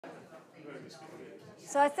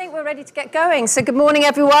So I think we're ready to get going. So good morning,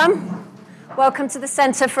 everyone. Welcome to the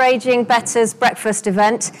Centre for Ageing Better's breakfast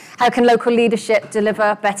event. How can local leadership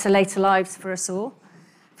deliver better later lives for us all?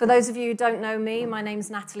 For those of you who don't know me, my name's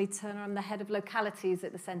Natalie Turner. I'm the head of localities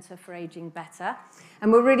at the Centre for Ageing Better.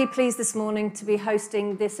 And we're really pleased this morning to be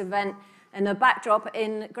hosting this event in a backdrop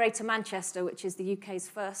in Greater Manchester, which is the UK's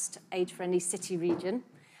first age-friendly city region,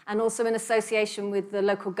 and also in association with the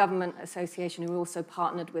Local Government Association, who also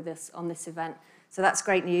partnered with us on this event. So that's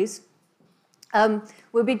great news.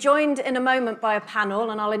 We'll be joined in a moment by a panel,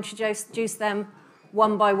 and I'll introduce them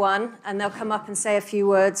one by one, and they'll come up and say a few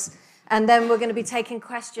words. And then we're going to be taking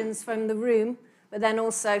questions from the room, but then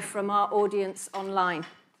also from our audience online.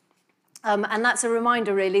 And that's a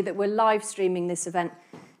reminder, really, that we're live streaming this event,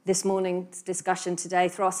 this morning's discussion today,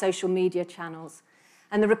 through our social media channels.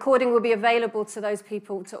 And the recording will be available to those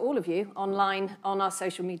people, to all of you, online on our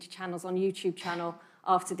social media channels, on YouTube channel,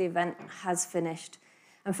 after the event has finished.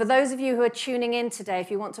 And for those of you who are tuning in today,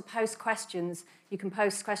 if you want to post questions, you can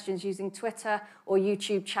post questions using Twitter or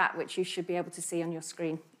YouTube chat, which you should be able to see on your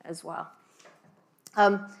screen as well.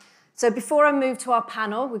 So before I move to our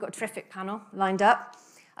panel, we've got a terrific panel lined up.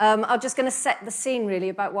 I'm just going to set the scene, really,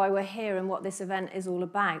 about why we're here and what this event is all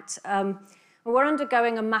about. We're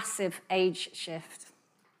undergoing a massive age shift.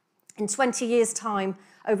 In 20 years' time,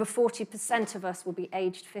 over 40% of us will be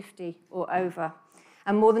aged 50 or over.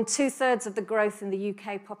 And more than 2/3 of the growth in the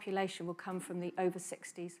UK population will come from the over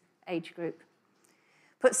 60s age group.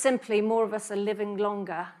 Put simply, more of us are living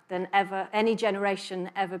longer than any generation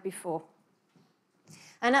ever before.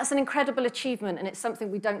 And that's an incredible achievement, and it's something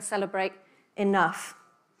we don't celebrate enough.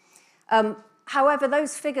 However,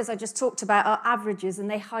 those figures I just talked about are averages, and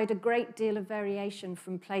they hide a great deal of variation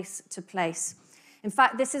from place to place. In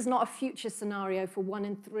fact, this is not a future scenario for 1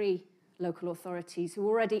 in 3 local authorities who are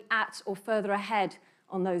already at or further ahead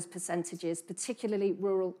on those percentages, particularly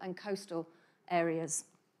rural and coastal areas.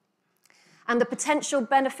 And the potential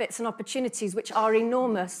benefits and opportunities, which are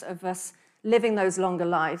enormous of us living those longer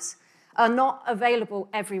lives, are not available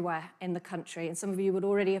everywhere in the country. And some of you would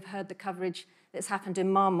already have heard the coverage that's happened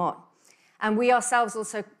in Marmot. And we ourselves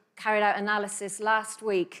also carried out analysis last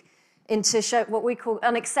week into show what we call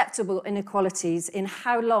unacceptable inequalities in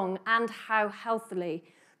how long and how healthily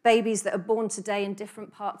babies that are born today in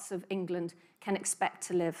different parts of England can expect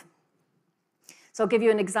to live. So I'll give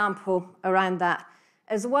you an example around that.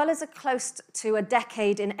 As well as close to a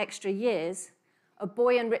decade in extra years, a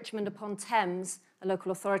boy in Richmond upon Thames, a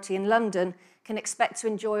local authority in London, can expect to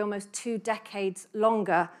enjoy almost 2 decades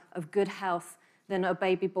longer of good health than a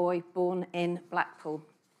baby boy born in Blackpool.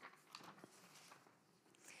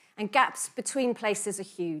 And gaps between places are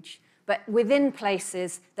huge, but within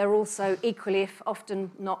places, they're also equally, if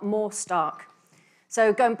often not more, stark.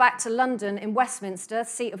 So going back to London, in Westminster,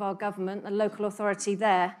 seat of our government, the local authority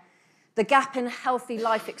there, the gap in healthy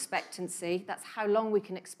life expectancy, that's how long we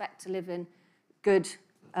can expect to live in good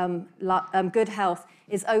health,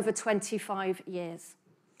 is over 25 years.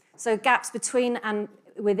 So gaps between and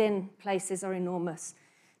within places are enormous.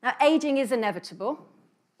 Now, aging is inevitable,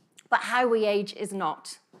 but how we age is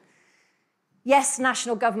not. Yes,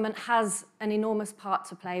 national government has an enormous part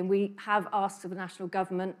to play, and we have asked of the national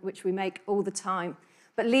government, which we make all the time.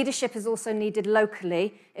 But leadership is also needed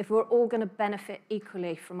locally if we're all going to benefit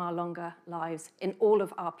equally from our longer lives in all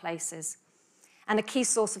of our places. And a key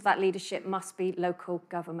source of that leadership must be local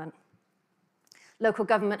government. Local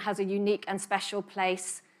government has a unique and special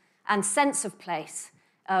place and sense of place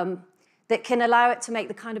that can allow it to make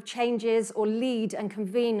the kind of changes or lead and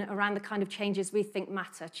convene around the kind of changes we think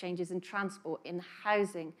matter, changes in transport, in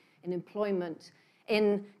housing, in employment,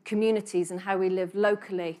 in communities and how we live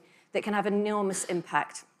locally that can have an enormous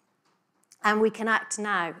impact. And we can act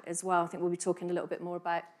now as well. I think we'll be talking a little bit more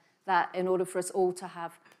about that in order for us all to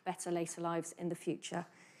have better later lives in the future.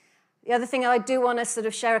 The other thing I do want to sort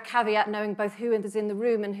of share a caveat, knowing both who is in the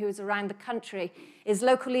room and who is around the country, is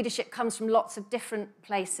local leadership comes from lots of different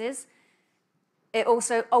places. It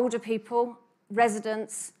also, older people,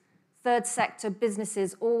 residents, third sector,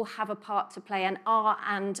 businesses all have a part to play and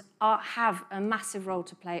have a massive role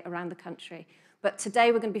to play around the country. But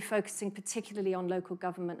today we're going to be focusing particularly on local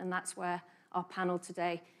government, and that's where our panel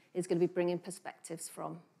today is going to be bringing perspectives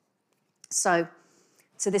from. So,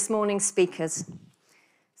 to this morning's speakers.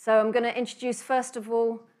 So I'm going to introduce, first of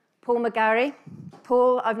all, Paul McGarry.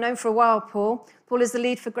 Paul, I've known for a while, Paul. Paul is the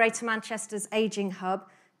lead for Greater Manchester's Ageing Hub,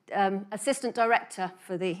 Assistant Director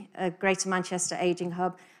for the Greater Manchester Ageing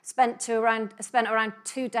Hub, spent around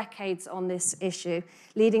 2 decades on this issue,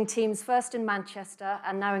 leading teams first in Manchester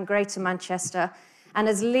and now in Greater Manchester. And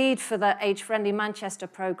as lead for the Age Friendly Manchester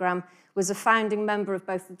programme, was a founding member of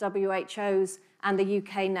both the WHO's and the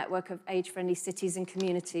UK network of age-friendly cities and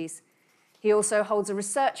communities. He also holds a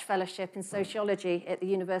research fellowship in sociology at the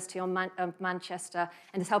University of Manchester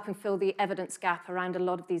and is helping fill the evidence gap around a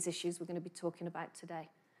lot of these issues we're going to be talking about today.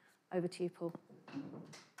 Over to you, Paul.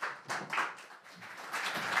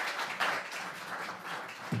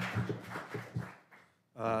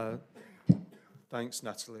 Thanks,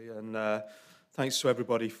 Natalie, and thanks to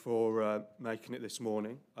everybody for making it this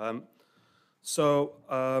morning.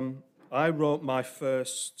 I wrote my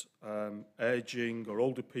first ageing or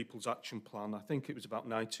older people's action plan, I think it was about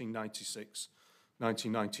 1996,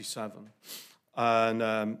 1997. And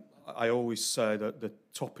I always say that the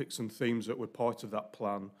topics and themes that were part of that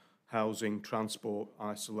plan, housing, transport,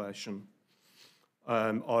 isolation,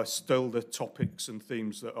 are still the topics and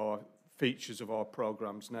themes that are features of our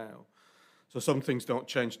programmes now. So some things don't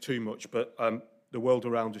change too much, but the world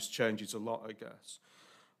around us changes a lot, I guess.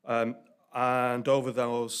 And over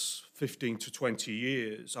those 15 to 20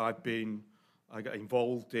 years, I got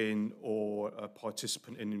involved in or a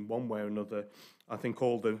participant in one way or another, I think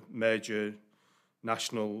all the major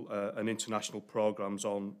national and international programmes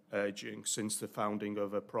on ageing since the founding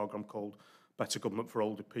of a programme called Better Government for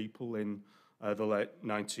Older People in the late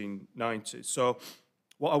 1990s. So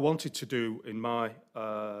what I wanted to do in my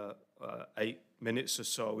 8 minutes or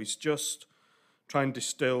so is just try and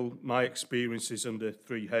distill my experiences under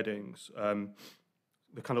 3 headings.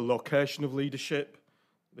 The kind of location of leadership,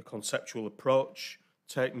 the conceptual approach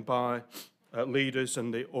taken by leaders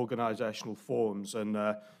and the organisational forms. And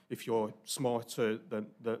if you're smarter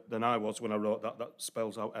than I was when I wrote that, that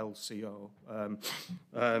spells out LCO.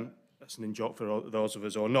 That's an in-joke for those of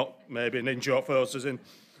us, or not maybe an in-joke for us, as in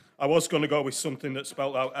I was going to go with something that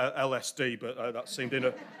spelled out LSD, but that seemed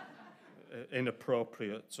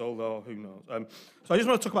inappropriate, although who knows. So I just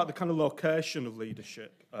want to talk about the kind of location of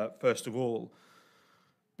leadership, first of all,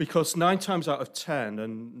 because 9 times out of 10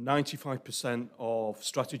 and 95% of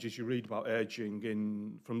strategies you read about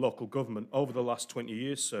ageing from local government over the last 20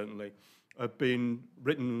 years certainly have been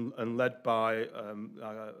written and led by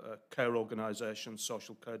care organisations,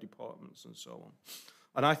 social care departments and so on.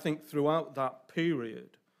 And I think throughout that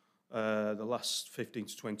period, the last 15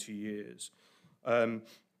 to 20 years,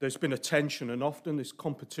 there's been a tension and often this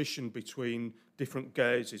competition between different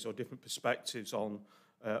gazes or different perspectives on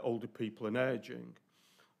older people and ageing.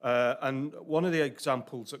 And one of the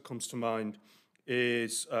examples that comes to mind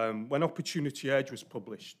is when Opportunity Age was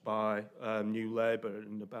published by New Labour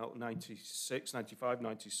in about 96, 95,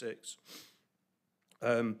 96.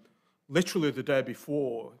 Literally the day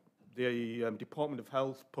before, the Department of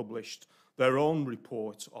Health published their own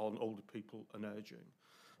report on older people and ageing.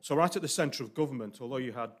 So right at the centre of government, although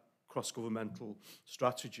you had cross-governmental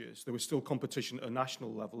strategies, there was still competition at a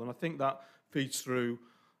national level. And I think that feeds through,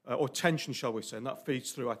 or tension, shall we say, and that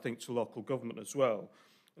feeds through, I think, to local government as well.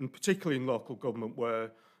 And particularly in local government where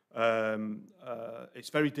it's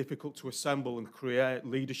very difficult to assemble and create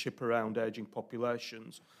leadership around ageing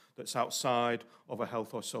populations that's outside of a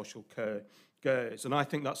health or social care gaze. And I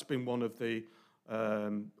think that's been one of the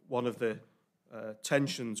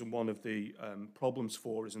tensions and one of the problems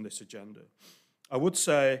for us in this agenda. I would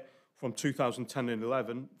say from 2010 and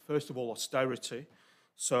 11, first of all, austerity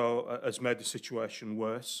has made the situation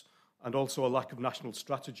worse, and also a lack of national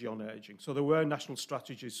strategy on ageing. So there were national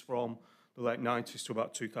strategies from the late 90s to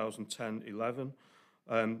about 2010, 11.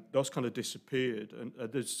 Those kind of disappeared, and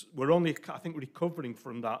we're only, I think, recovering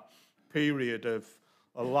from that period of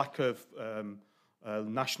a lack of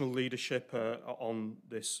national leadership on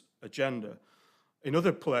this agenda. In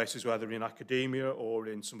other places, whether in academia or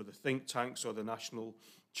in some of the think tanks or the national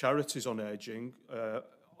charities on ageing,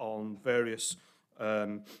 on various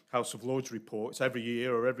House of Lords reports, every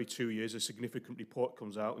year or every 2 years a significant report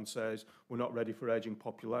comes out and says we're not ready for ageing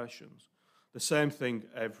populations. The same thing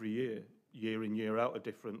every year, year in, year out, a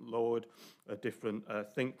different Lord, a different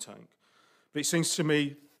think tank. But it seems to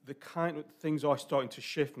me the kind of things are starting to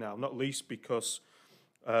shift now, not least because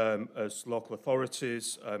as local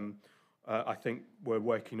authorities, I think we're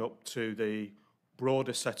waking up to the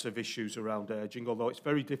broader set of issues around ageing, although it's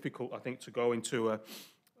very difficult, I think, to go into a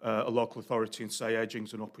local authority and say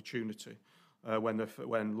ageing's an opportunity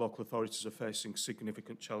when local authorities are facing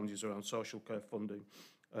significant challenges around social care funding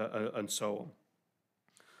and so on.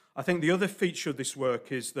 I think the other feature of this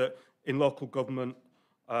work is that in local government,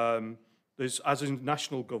 there's, as in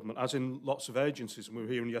national government, as in lots of agencies, and we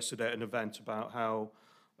were hearing yesterday at an event about how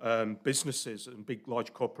businesses and big,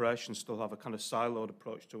 large corporations still have a kind of siloed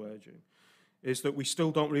approach to ageing, is that we still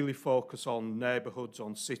don't really focus on neighbourhoods,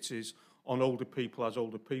 on cities, on older people as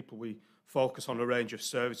older people. We focus on a range of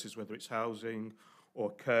services, whether it's housing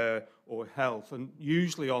or care or health, and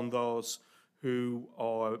usually on those who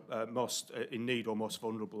are most in need or most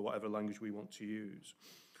vulnerable, whatever language we want to use.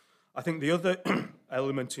 I think the other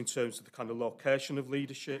element in terms of the kind of location of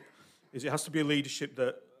leadership is it has to be a leadership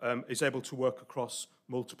that is able to work across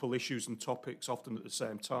multiple issues and topics, often at the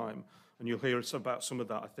same time. And you'll hear about some of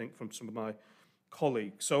that, I think, from some of my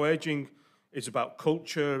colleagues. So ageing is about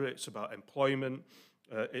culture, it's about employment,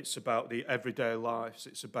 it's about the everyday lives,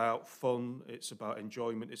 it's about fun, it's about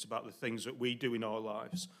enjoyment, it's about the things that we do in our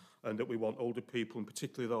lives and that we want older people, and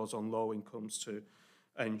particularly those on low incomes, to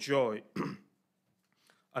enjoy.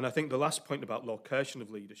 And I think the last point about location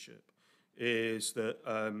of leadership is that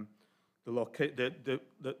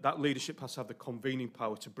that leadership has to have the convening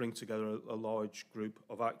power to bring together a large group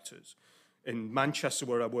of actors. In Manchester,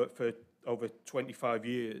 where I worked for over 25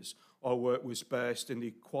 years, our work was based in the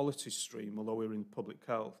equality stream, although we were in public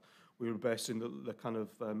health. We were based in the kind of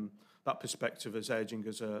that perspective as ageing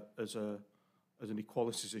as an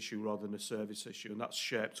equalities issue rather than a service issue, and that's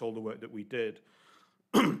shaped all the work that we did.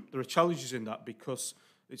 There are challenges in that because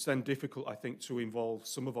it's then difficult, I think, to involve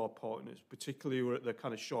some of our partners, particularly who are at the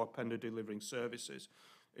kind of sharp end of delivering services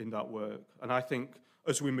in that work. And I think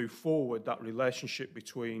as we move forward, that relationship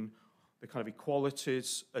between the kind of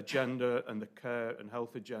equalities agenda and the care and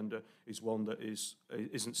health agenda is one that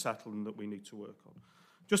isn't settled and that we need to work on.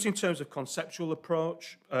 Just in terms of conceptual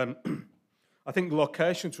approach, I think the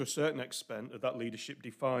location to a certain extent of that leadership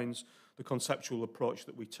defines the conceptual approach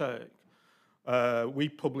that we take. We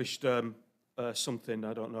published something,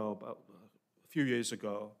 I don't know, about a few years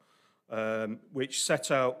ago, which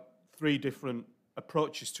set out 3 different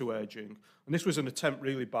approaches to ageing. And this was an attempt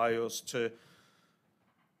really by us to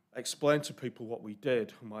explain to people what we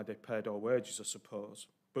did and why they paid our wages, I suppose.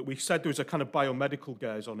 But we said there was a kind of biomedical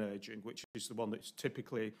gaze on ageing, which is the one that's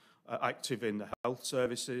typically active in the health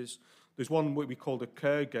services. There's one what we call the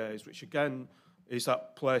care gaze, which again is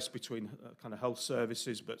that place between kind of health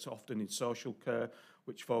services, but it's often in social care,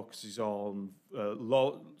 which focuses on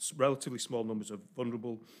relatively small numbers of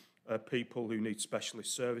vulnerable people who need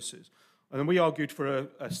specialist services. And then we argued for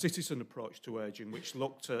a citizen approach to ageing, which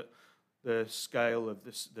looked at the scale of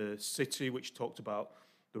the city, which talked about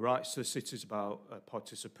the rights to the cities, about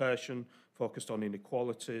participation, focused on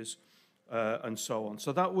inequalities, and so on.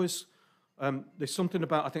 So that was, there's something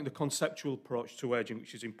about, I think, the conceptual approach to ageing,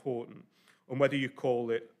 which is important. And whether you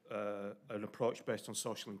call it an approach based on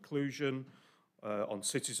social inclusion, on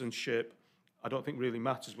citizenship, I don't think really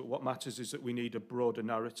matters. But what matters is that we need a broader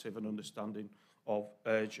narrative and understanding of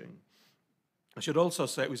ageing. I should also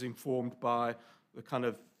say it was informed by the kind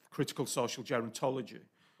of critical social gerontology,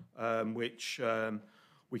 which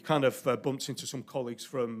we kind of bumped into some colleagues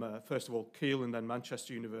from, first of all, Cllr and then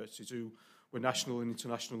Manchester universities who were national and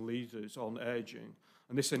international leaders on ageing.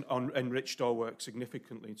 And this enriched our work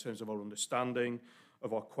significantly in terms of our understanding,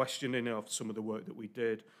 of our questioning of some of the work that we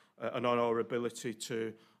did, and on our ability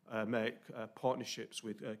to make partnerships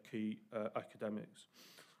with key academics.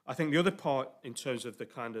 I think the other part in terms of the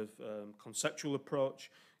kind of conceptual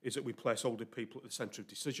approach is that we place older people at the centre of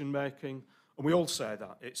decision making. And we all say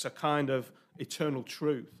that. It's a kind of eternal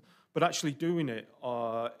truth. But actually doing it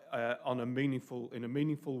in a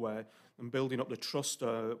meaningful way and building up the trust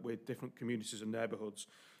with different communities and neighbourhoods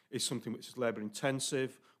is something which is labour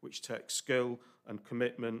intensive, which takes skill and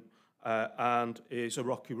commitment, and is a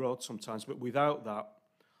rocky road sometimes. But without that,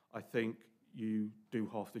 I think you do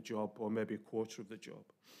half the job or maybe a quarter of the job.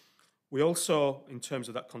 We also, in terms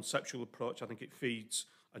of that conceptual approach, I think it feeds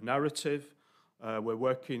a narrative. We're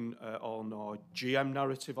working on our GM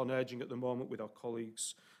narrative on ageing at the moment with our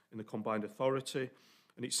colleagues in the Combined Authority.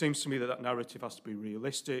 And it seems to me that that narrative has to be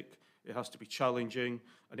realistic, it has to be challenging,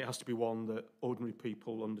 and it has to be one that ordinary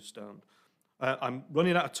people understand. I'm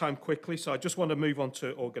running out of time quickly, so I just want to move on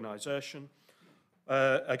to organisation.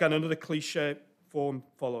 Again, another cliche, form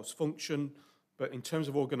follows function, but in terms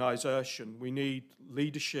of organisation, we need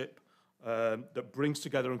leadership that brings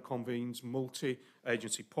together and convenes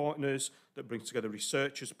multi-agency partners, that brings together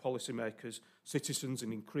researchers, policymakers, citizens,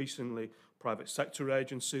 and increasingly private sector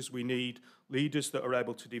agencies. We need leaders that are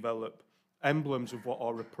able to develop emblems of what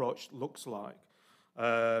our approach looks like.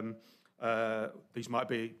 These might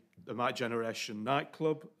be the My Generation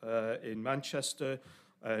nightclub in Manchester,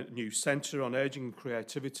 a new centre on ageing and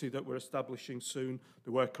creativity that we're establishing soon,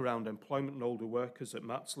 the work around employment and older workers that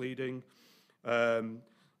Matt's leading,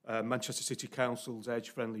 Manchester City Council's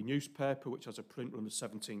age-friendly newspaper, which has a print run of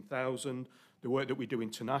 17,000, the work that we do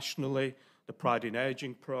internationally, the Pride in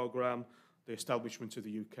Ageing programme, the establishment of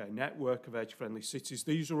the UK network of age-friendly cities.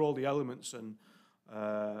 These are all the elements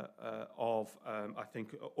of, I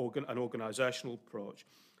think, an organisational approach.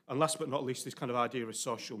 And last but not least, this kind of idea of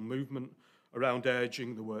social movement around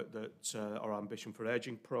ageing, the work that our Ambition for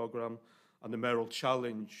Ageing programme, and the Mayoral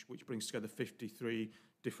Challenge, which brings together 53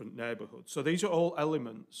 different neighbourhoods. So these are all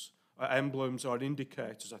elements, emblems or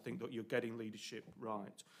indicators, I think, that you're getting leadership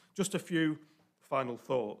right. Just a few final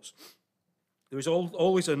thoughts. There is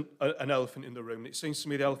always an elephant in the room. It seems to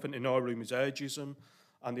me the elephant in our room is ageism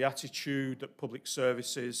and the attitude that public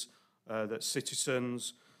services, that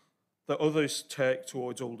citizens, that others take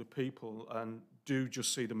towards older people and do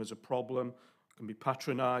just see them as a problem, can be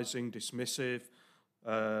patronising, dismissive,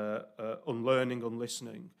 unlearning,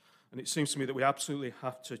 unlistening. And it seems to me that we absolutely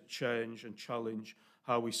have to change and challenge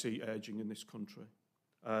how we see ageing in this country.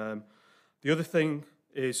 The other thing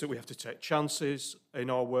is that we have to take chances in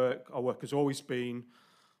our work. Our work has always been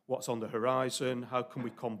what's on the horizon, how can we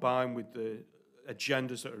combine with the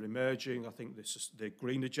agendas that are emerging. I think the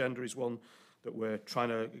green agenda is one that we're trying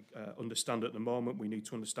to understand at the moment. We need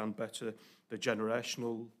to understand better the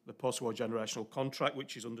post-war generational contract,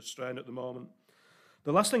 which is under strain at the moment.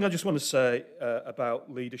 The last thing I just want to say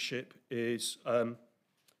about leadership is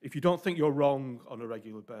if you don't think you're wrong on a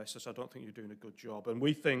regular basis, I don't think you're doing a good job. And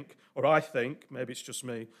we think, or I think, maybe it's just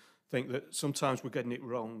me, think that sometimes we're getting it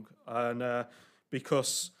wrong. And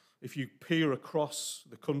because if you peer across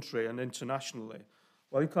the country and internationally,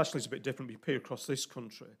 well, internationally is a bit different, but you peer across this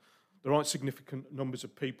country, there aren't significant numbers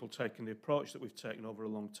of people taking the approach that we've taken over a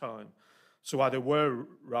long time. So either we're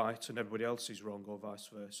right and everybody else is wrong, or vice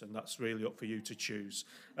versa, and that's really up for you to choose.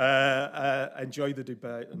 Enjoy the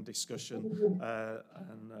debate and discussion,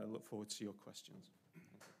 and look forward to your questions.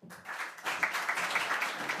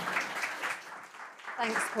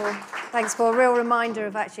 Thanks, Paul. Thanks, Paul. A real reminder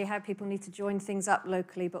of actually how people need to join things up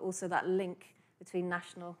locally, but also that link between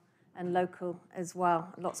national and local as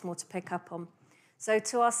well. Lots more to pick up on. So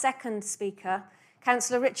to our second speaker,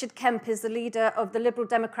 Cllr Richard Kemp is the leader of the Liberal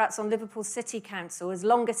Democrats on Liverpool City Council, his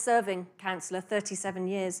longest-serving councillor, 37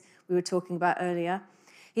 years, we were talking about earlier.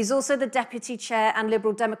 He's also the Deputy Chair and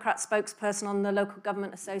Liberal Democrat spokesperson on the Local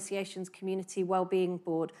Government Association's Community Wellbeing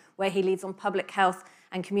Board, where he leads on public health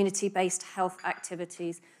and community-based health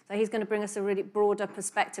activities. So he's going to bring us a really broader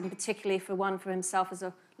perspective, particularly for one for himself as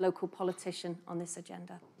a local politician on this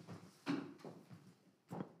agenda.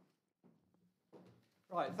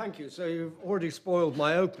 Right, thank you. So you've already spoiled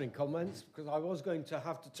my opening comments, because I was going to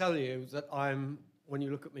have to tell you that when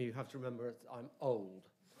you look at me, you have to remember I'm old.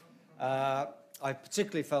 I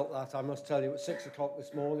particularly felt that, I must tell you, at 6 o'clock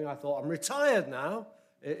this morning. I thought, I'm retired now,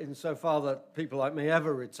 insofar that people like me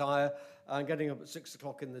ever retire, and getting up at 6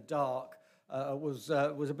 o'clock in the dark was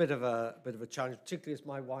a bit of a challenge, particularly as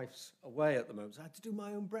my wife's away at the moment. So I had to do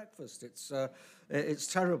my own breakfast. It's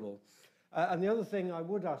terrible. And the other thing I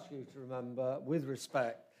would ask you to remember, with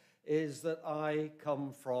respect, is that I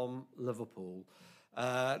come from Liverpool.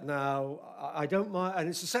 Now, I don't mind, and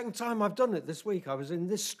it's the second time I've done it this week. I was in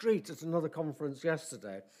this street at another conference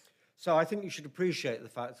yesterday. So I think you should appreciate the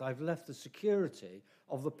fact that I've left the security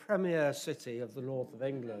of the premier city of the north of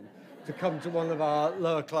England to come to one of our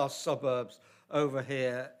lower-class suburbs over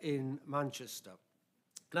here in Manchester.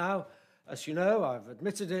 Now, as you know, I've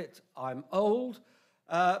admitted it, I'm old.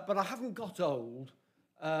 But I haven't got old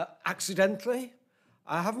accidentally.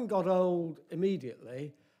 I haven't got old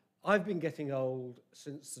immediately. I've been getting old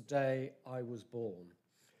since the day I was born.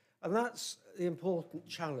 And that's the important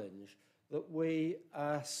challenge that we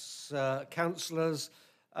as councillors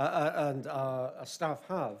and our staff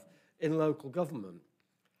have in local government.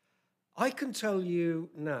 I can tell you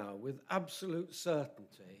now with absolute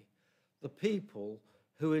certainty the people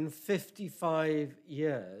who in 55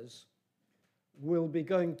 years will be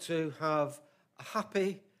going to have a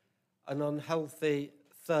happy and unhealthy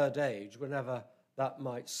third age, whenever that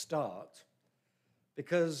might start,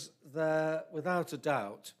 because they're, without a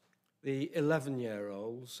doubt, the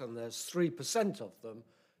 11-year-olds, and there's 3% of them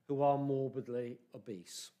who are morbidly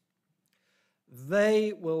obese.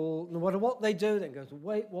 They will, no matter what they do, they can go to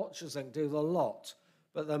Weight Watchers, they can do the lot,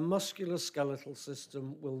 but their musculoskeletal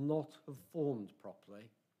system will not have formed properly.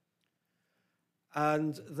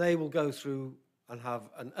 And they will go through and have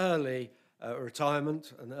an early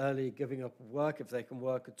retirement, an early giving up of work if they can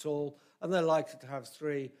work at all, and they're likely to have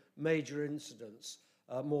 3 major incidents,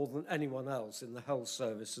 more than anyone else in the health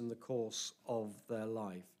service in the course of their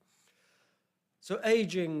life. So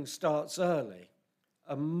ageing starts early,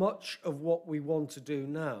 and much of what we want to do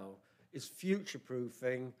now is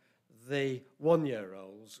future-proofing the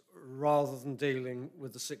 1-year-olds rather than dealing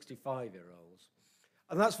with the 65-year-olds.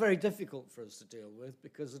 And that's very difficult for us to deal with,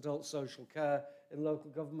 because adult social care in local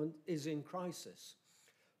government is in crisis.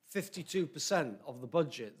 52% of the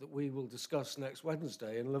budget that we will discuss next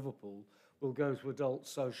Wednesday in Liverpool will go to adult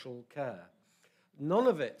social care. None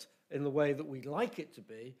of it in the way that we'd like it to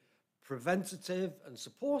be, preventative and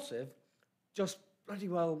supportive, just pretty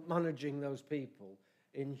well managing those people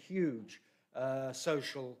in huge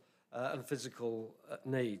social and physical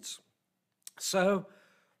needs. So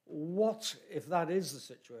what, if that is the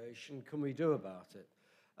situation, can we do about it?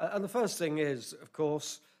 And the first thing is, of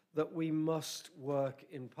course, that we must work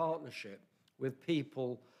in partnership with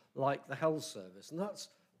people like the health service. And that's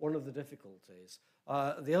one of the difficulties.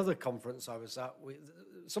 The other conference I was at,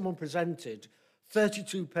 someone presented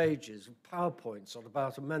 32 pages of PowerPoints on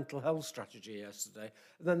about a mental health strategy yesterday,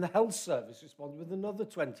 and then the health service responded with another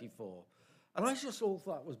 24. And I just all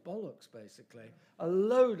thought that was bollocks, basically. A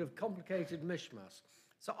load of complicated mishmash.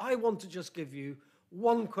 So I want to just give you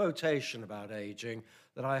one quotation about ageing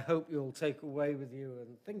that I hope you'll take away with you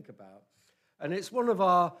and think about. And it's one of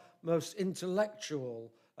our most intellectually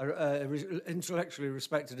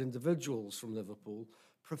respected individuals from Liverpool,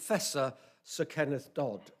 Professor Sir Kenneth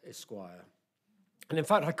Dodd, Esquire. And in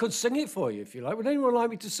fact, I could sing it for you if you like. Would anyone like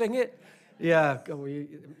me to sing it? Yeah, well,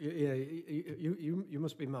 you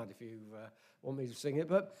must be mad if you want me to sing it.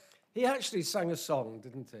 But he actually sang a song,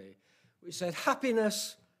 didn't he? Which said,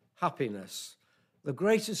 "Happiness, happiness, the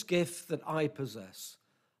greatest gift that I possess.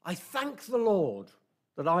 I thank the Lord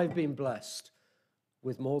that I've been blessed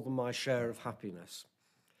with more than my share of happiness."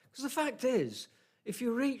 Because the fact is, if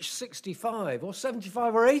you reach 65 or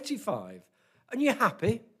 75 or 85 and you're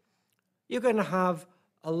happy, you're going to have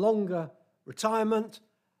a longer retirement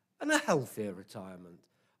and a healthier retirement.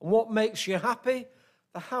 And what makes you happy?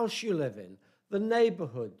 The house you live in, the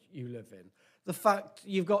neighbourhood you live in, the fact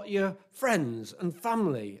you've got your friends and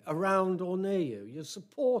family around or near you, you're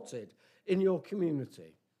supported in your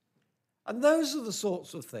community. And those are the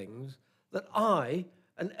sorts of things that I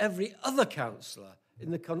and every other councillor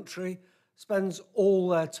in the country spends all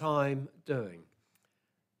their time doing.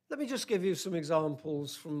 Let me just give you some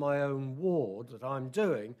examples from my own ward that I'm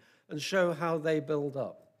doing and show how they build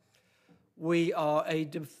up. We are a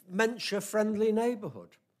dementia-friendly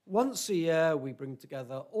neighbourhood. Once a year, we bring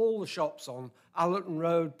together all the shops on Allerton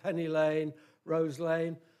Road, Penny Lane, Rose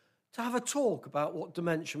Lane, to have a talk about what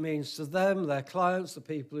dementia means to them, their clients, the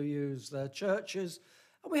people who use their churches.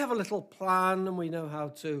 And we have a little plan and we know how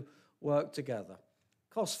to work together.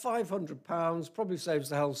 Costs £500, probably saves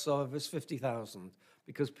the health service £50,000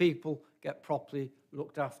 because people get properly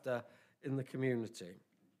looked after in the community.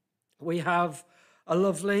 We have a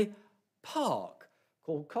lovely park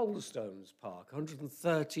called Calderstones Park,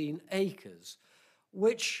 113 acres,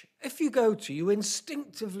 which, if you go to, you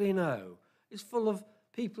instinctively know is full of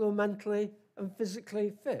people who are mentally and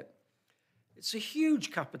physically fit. It's a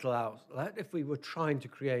huge capital outlet if we were trying to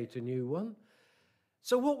create a new one.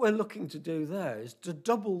 So what we're looking to do there is to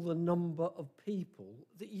double the number of people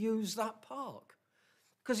that use that park.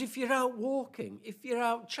 Because if you're out walking, if you're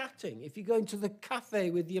out chatting, if you're going to the cafe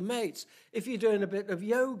with your mates, if you're doing a bit of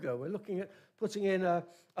yoga, we're looking at putting in a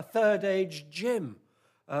third age gym,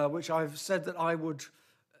 which I've said that I would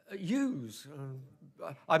use.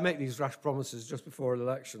 I make these rash promises just before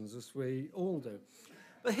elections, as we all do.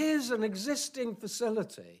 But here's an existing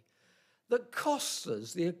facility that costs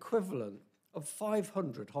us the equivalent of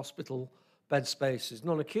 500 hospital bed spaces,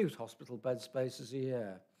 non-acute hospital bed spaces a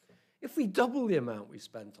year. If we double the amount we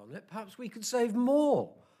spent on it, perhaps we could save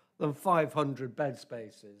more than 500 bed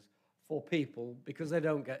spaces for people because they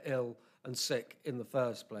don't get ill and sick in the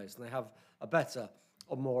first place and they have a better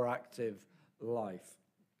or more active life.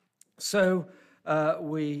 So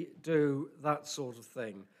we do that sort of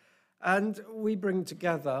thing. And we bring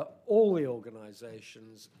together all the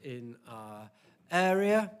organisations in our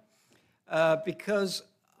area because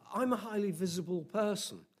I'm a highly visible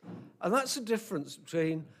person. And that's the difference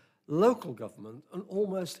between local government and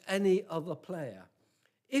almost any other player.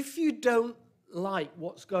 If you don't like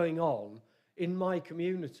what's going on in my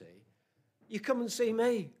community, you come and see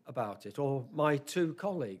me about it, or my two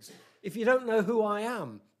colleagues. If you don't know who I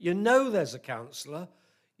am, you know there's a councillor,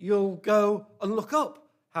 you'll go and look up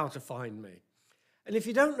how to find me. And if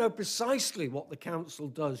you don't know precisely what the council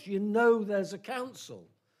does, you know there's a council.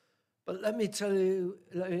 But let me tell you,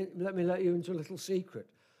 let me let you into a little secret.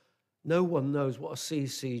 No one knows what a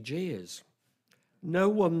CCG is. No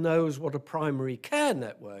one knows what a primary care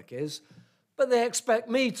network is, but they expect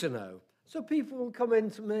me to know. So people will come in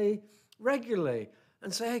to me regularly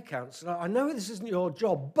and say, "Hey, councillor, I know this isn't your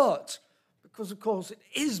job, but," because of course it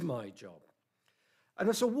is my job. And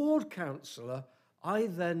as a ward councillor, I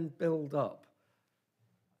then build up.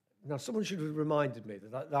 Now, someone should have reminded me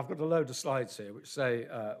that I've got a load of slides here which say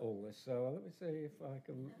all this. So let me see if I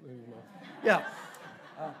can move my... Yeah.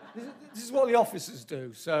 This is what the officers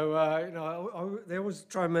do. So, you know, they always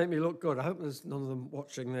try and make me look good. I hope there's none of them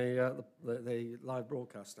watching the live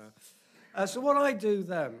broadcast now. So what I do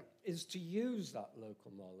then is to use that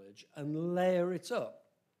local knowledge and layer it up.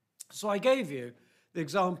 So I gave you the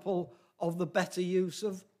example of the better use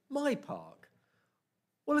of my park.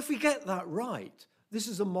 Well, if we get that right, this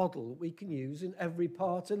is a model that we can use in every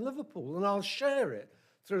part in Liverpool, and I'll share it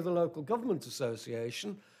through the local government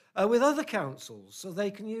association with other councils so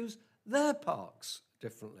they can use their parks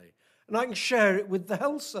differently. And I can share it with the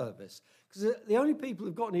health service, because the only people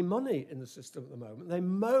who've got any money in the system at the moment, they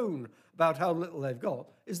moan about how little they've got,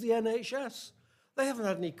 is the NHS. They haven't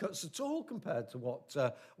had any cuts at all compared to what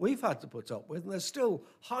we've had to put up with, and they're still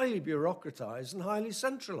highly bureaucratised and highly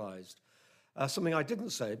centralised. Something I didn't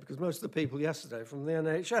say, because most of the people yesterday from the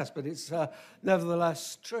NHS, but it's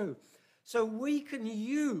nevertheless true. So we can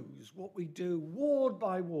use what we do ward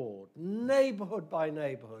by ward, neighbourhood by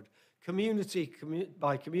neighbourhood, community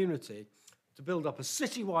by community, to build up a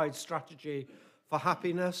citywide strategy for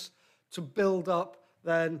happiness, to build up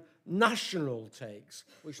then national takes,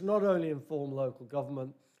 which not only inform local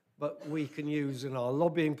government, but we can use in our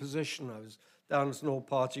lobbying position. I was down as an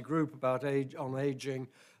all-party group about on ageing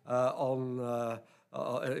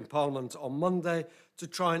in Parliament on Monday to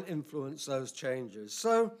try and influence those changes.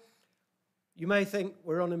 So you may think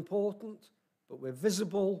we're unimportant, but we're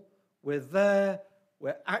visible, we're there,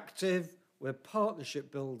 we're active, we're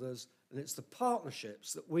partnership builders, and it's the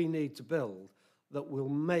partnerships that we need to build that will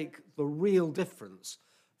make the real difference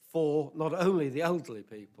for not only the elderly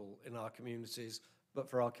people in our communities, but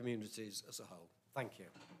for our communities as a whole. Thank you.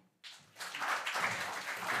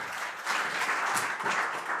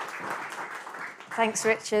 Thanks,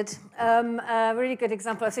 Richard. A really good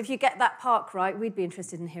example. So if you get that park right, we'd be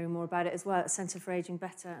interested in hearing more about it as well at Centre for Ageing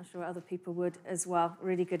Better. I'm sure other people would as well. A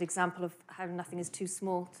really good example of how nothing is too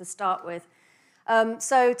small to start with.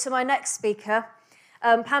 So to my next speaker,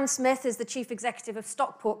 Pam Smith is the Chief Executive of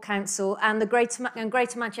Stockport Council and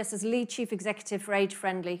Greater Manchester's lead Chief Executive for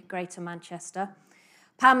Age-Friendly Greater Manchester.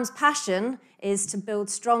 Pam's passion is to build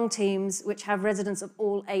strong teams which have residents of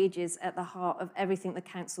all ages at the heart of everything the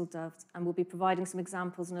council does, and we'll be providing some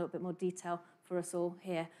examples in a little bit more detail for us all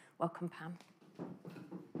here. Welcome, Pam.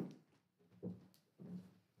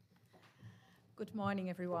 Good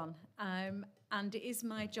morning, everyone. And it is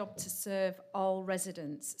my job to serve all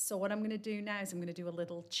residents. So what I'm going to do now is I'm going to do a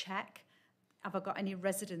little check. Have I got any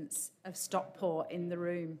residents of Stockport in the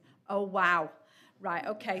room? Oh, wow. Right,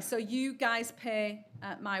 okay, so you guys pay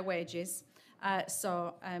my wages,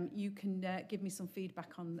 so you can give me some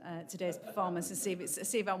feedback on today's performance and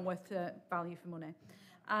see if I'm worth value for money.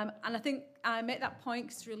 And I think I make that point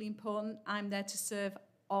because it's really important. I'm there to serve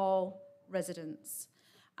all residents.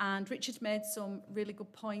 And Richard made some really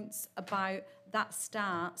good points about that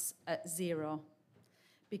starts at zero.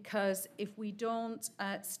 Because if we don't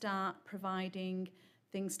start providing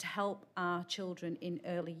things to help our children in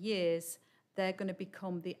early years, they're going to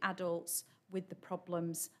become the adults with the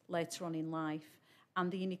problems later on in life,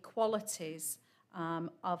 and the inequalities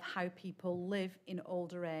of how people live in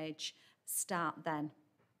older age start then.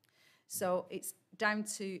 So it's down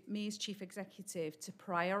to me as Chief Executive to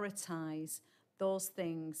prioritise those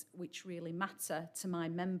things which really matter to my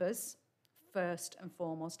members first and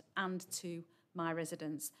foremost, and to my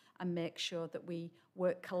residents, and make sure that we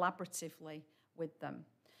work collaboratively with them.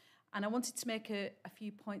 And I wanted to make a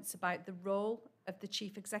few points about the role of the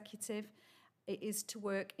Chief Executive. It is to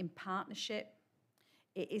work in partnership.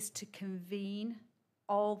 It is to convene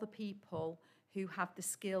all the people who have the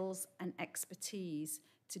skills and expertise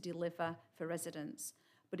to deliver for residents.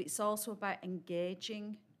 But it's also about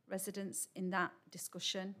engaging residents in that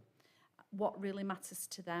discussion, what really matters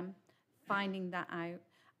to them, finding that out.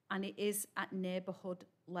 And it is at neighbourhood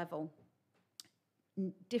level.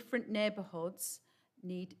 Different neighbourhoods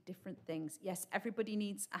need different things. Yes, everybody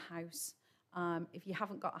needs a house. If you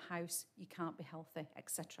haven't got a house, you can't be healthy,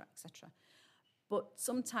 etc., etc. But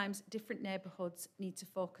sometimes different neighbourhoods need to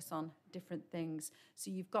focus on different things. So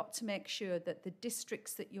you've got to make sure that the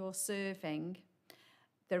districts that you're serving,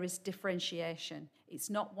 there is differentiation. It's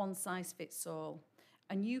not one size fits all.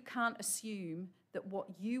 And you can't assume that what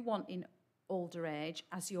you want in older age,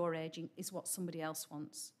 as you're ageing, is what somebody else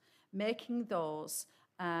wants. Making those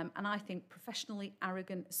and I think professionally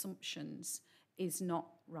arrogant assumptions is not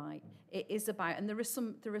right. It is about, and there are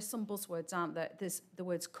some buzzwords, aren't there? There's the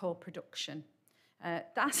words co-production.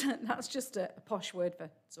 That's just a posh word for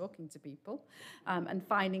talking to people and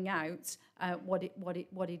finding out what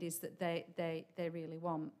it is that they really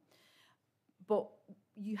want. But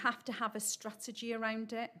you have to have a strategy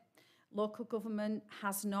around it. Local government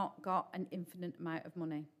has not got an infinite amount of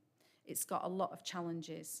money. It's got a lot of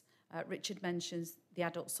challenges. Richard mentions the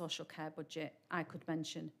adult social care budget. I could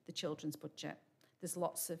mention the children's budget. There's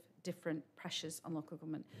lots of different pressures on local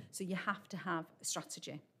government. So you have to have a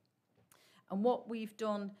strategy. And what we've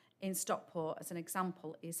done in Stockport, as an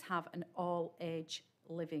example, is have an all-age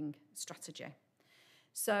living strategy.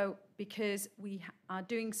 So because we are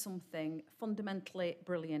doing something fundamentally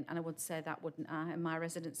brilliant, and I would say that, wouldn't I? And my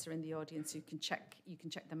residents are in the audience, you can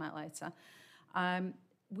check them out later.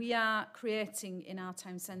 We are creating in our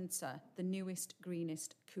town centre the newest,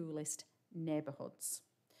 greenest, coolest neighbourhoods.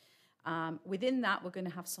 Within that, we're going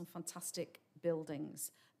to have some fantastic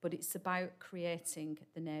buildings, but it's about creating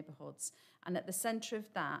the neighbourhoods. And at the centre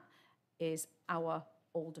of that is our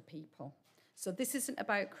older people. So this isn't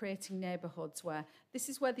about creating neighbourhoods where this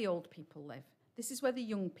is where the old people live, this is where the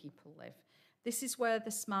young people live, this is where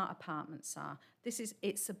the smart apartments are.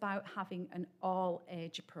 It's about having an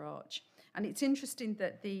all-age approach. And it's interesting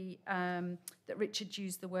that that Richard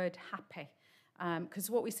used the word happy, because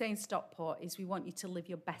what we say in Stockport is we want you to live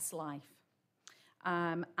your best life.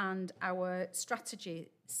 And our strategy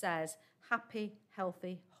says happy,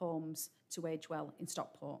 healthy homes to age well in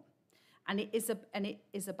Stockport. And it is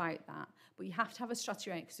about that. But you have to have a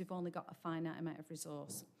strategy because we've only got a finite amount of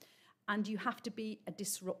resource. And you have to be a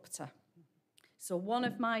disruptor. So one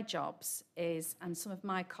of my jobs is, and some of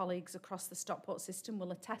my colleagues across the Stockport system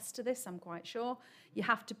will attest to this, I'm quite sure, you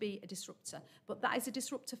have to be a disruptor. But that is a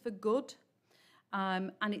disruptor for good.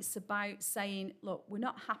 And it's about saying, look, we're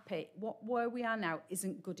not happy. Where we are now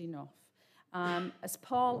isn't good enough. As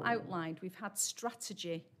Paul outlined, we've had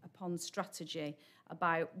strategy upon strategy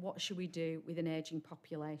about what should we do with an ageing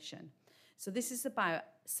population. So this is about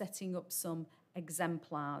setting up some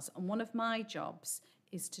exemplars, and one of my jobs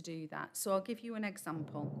is to do that. So I'll give you an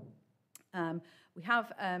example. We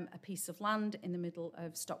have a piece of land in the middle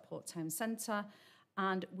of Stockport Town Centre,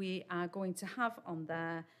 and we are going to have on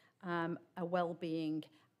there a wellbeing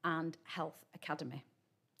and health academy.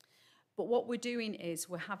 But what we're doing is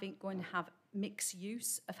we're going to have mixed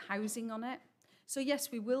use of housing on it. So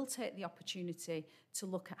yes, we will take the opportunity to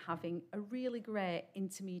look at having a really great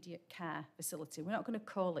intermediate care facility. We're not going to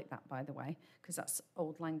call it that, by the way, because that's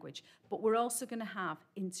old language. But we're also going to have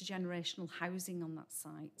intergenerational housing on that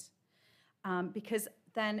site. Because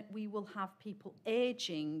then we will have people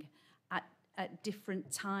ageing at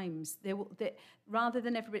different times. Rather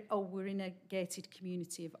than everybody, we're in a gated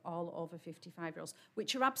community of all over 55-year-olds,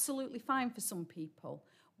 which are absolutely fine for some people.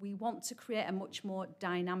 We want to create a much more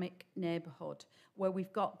dynamic neighbourhood where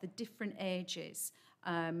we've got the different ages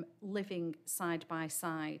living side by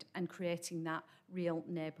side and creating that real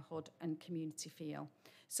neighbourhood and community feel.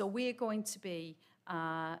 So we're going to be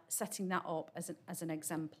setting that up as an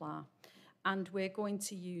exemplar. And we're going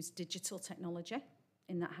to use digital technology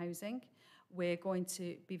in that housing. We're going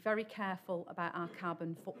to be very careful about our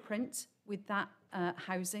carbon footprint with that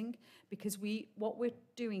housing, because what we're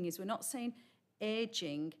doing is we're not saying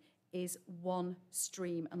ageing is one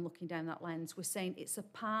stream and looking down that lens. We're saying it's a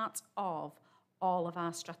part of all of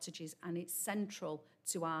our strategies and it's central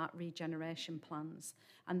to our regeneration plans.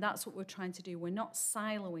 And that's what we're trying to do. We're not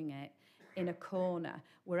siloing it in a corner.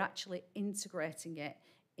 We're actually integrating it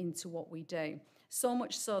into what we do. So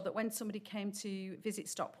much so that when somebody came to visit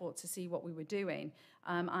Stockport to see what we were doing,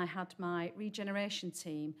 I had my regeneration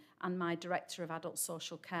team and my director of adult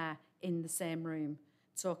social care in the same room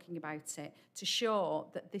talking about it, to show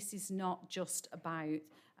that this is not just about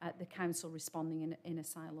the council responding in a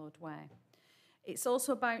siloed way. It's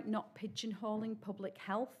also about not pigeonholing public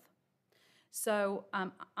health. So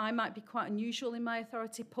I might be quite unusual in my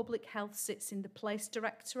authority. Public health sits in the Place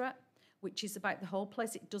Directorate, which is about the whole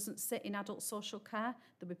place. It doesn't sit in adult social care.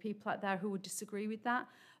 There'll be people out there who would disagree with that.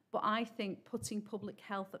 But I think putting public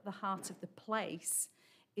health at the heart of the place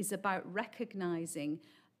is about recognising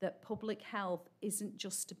that public health isn't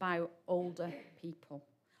just about older people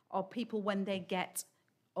or people when they get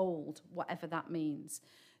old, whatever that means.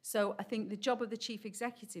 So I think the job of the Chief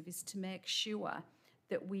Executive is to make sure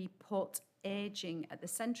that we put ageing at the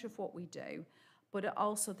centre of what we do, but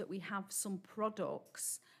also that we have some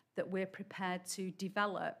products that we're prepared to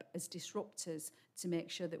develop as disruptors to make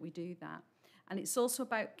sure that we do that. And it's also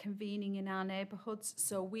about convening in our neighbourhoods.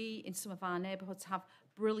 So we, in some of our neighbourhoods, have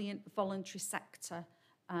brilliant voluntary sector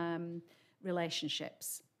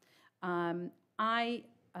relationships. I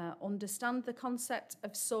understand the concept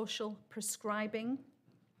of social prescribing.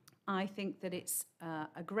 I think that it's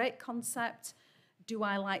a great concept. Do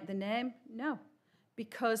I like the name? No.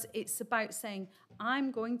 Because it's about saying,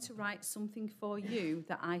 I'm going to write something for you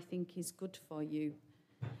that I think is good for you.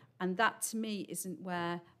 And that, to me, isn't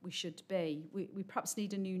where we should be. We perhaps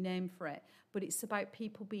need a new name for it, but it's about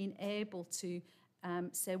people being able to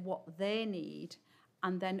say what they need,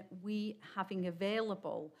 and then we having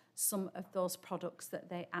available some of those products that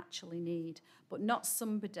they actually need, but not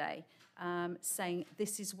somebody saying,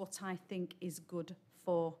 this is what I think is good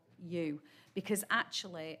for you. Because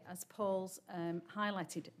actually, as Paul's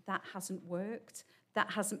highlighted, that hasn't worked.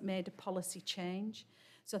 That hasn't made a policy change.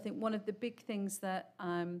 So I think one of the big things that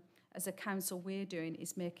as a council we're doing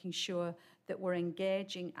is making sure that we're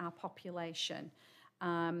engaging our population.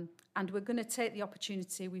 And we're going to take the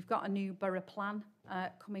opportunity, we've got a new borough plan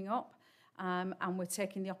coming up, and we're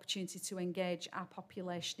taking the opportunity to engage our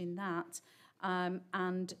population in that.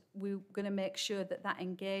 And we're going to make sure that that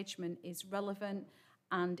engagement is relevant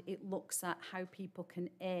and it looks at how people can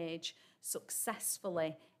age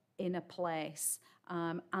successfully in a place,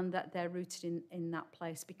 and that they're rooted in that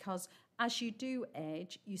place. Because as you do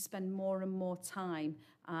age, you spend more and more time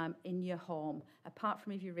in your home, apart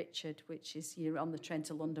from if you're Richard, which is you're on the train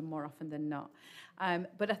to London more often than not.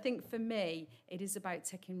 But I think for me, it is about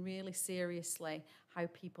taking really seriously how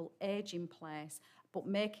people age in place, but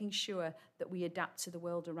making sure that we adapt to the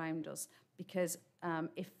world around us. Because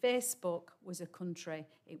if Facebook was a country,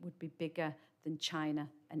 it would be bigger than China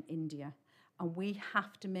and India. And we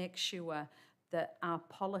have to make sure that our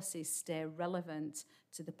policies stay relevant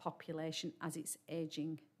to the population as it's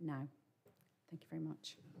ageing now. Thank you very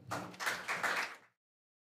much.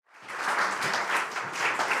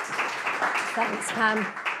 Thanks, Pam.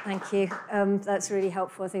 Thank you. That's really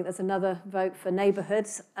helpful. I think there's another vote for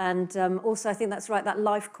neighbourhoods. And also, I think that's right, that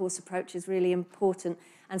life course approach is really important.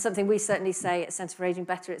 And something we certainly say at Centre for Ageing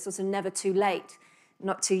Better, it's also never too late.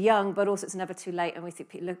 Not too young, but also it's never too late. And we think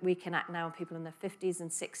we can act now on people in their 50s and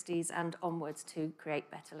 60s and onwards to create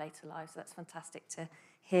better later lives. So that's fantastic to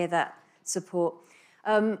hear that support.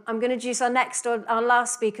 I'm going to introduce our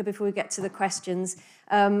last speaker before we get to the questions,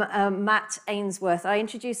 Matt Ainsworth. I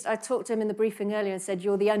talked to him in the briefing earlier and said,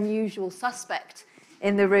 you're the unusual suspect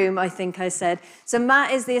in the room, I think I said. So Matt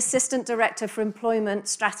is the Assistant Director for Employment,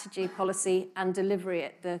 Strategy, Policy and Delivery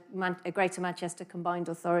at the Greater Manchester Combined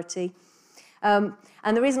Authority. And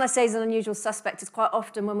the reason I say he's an unusual suspect is quite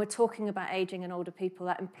often when we're talking about ageing and older people,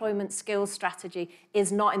 that employment skills strategy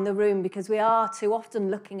is not in the room because we are too often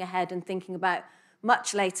looking ahead and thinking about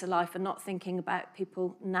much later life and not thinking about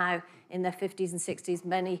people now in their 50s and 60s,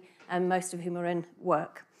 many and most of whom are in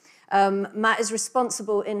work. Matt is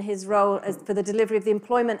responsible in his role for the delivery of the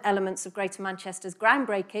employment elements of Greater Manchester's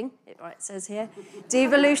groundbreaking, it says here,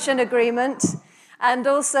 devolution agreement, and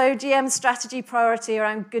also GM strategy priority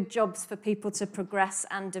around good jobs for people to progress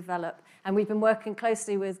and develop. And we've been working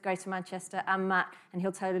closely with Greater Manchester and Matt, and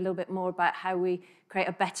he'll tell you a little bit more about how we create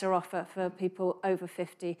a better offer for people over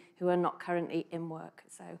 50 who are not currently in work.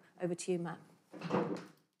 So over to you, Matt.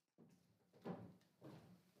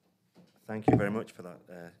 Thank you very much for that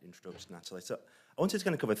introduction, Natalie. So I wanted to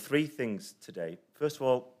kind of cover three things today. First of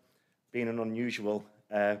all, being an unusual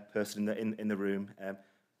person in the room,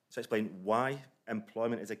 to explain why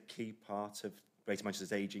employment is a key part of Greater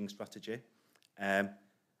Manchester's ageing strategy.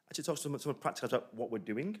 Actually talk some practical about what we're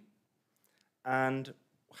doing and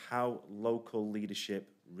how local leadership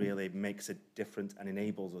really makes a difference and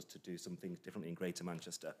enables us to do some things differently in Greater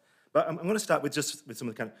Manchester. But I'm going to start with some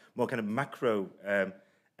of the more macro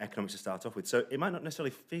economics to start off with. So it might not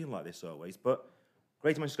necessarily feel like this always, but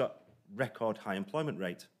Greater Manchester's got record high employment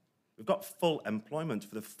rate. We've got full employment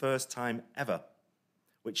for the first time ever,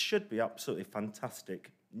 which should be absolutely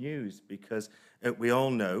fantastic news because we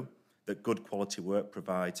all know that good quality work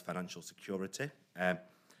provides financial security and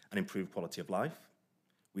improved quality of life.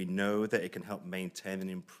 We know that it can help maintain and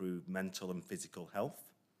improve mental and physical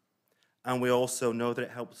health. And we also know that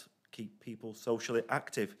it helps keep people socially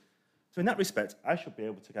active. So in that respect, I should be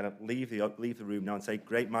able to kind of leave the room now and say,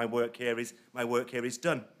 great, my work here is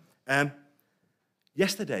done.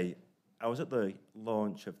 Yesterday, I was at the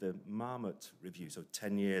launch of the Marmot Review, so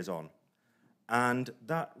 10 years on, and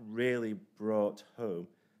that really brought home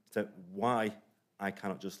to why I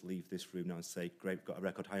cannot just leave this room now and say, great, we've got a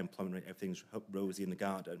record high employment rate, everything's rosy in the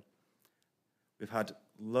garden. We've had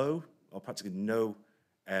low or practically no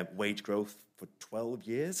wage growth for 12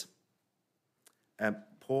 years.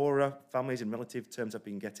 Poorer families in relative terms have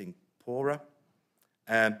been getting poorer.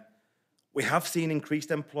 We have seen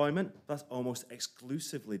increased employment. That's almost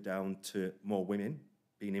exclusively down to more women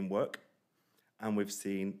being in work. And we've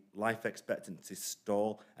seen life expectancy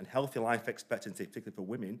stall and healthy life expectancy, particularly for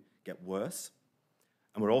women, get worse.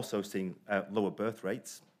 And we're also seeing lower birth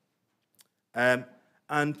rates. And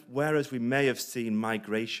whereas we may have seen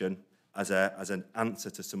migration as an answer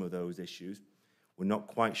to some of those issues, We're not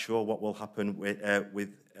quite sure what will happen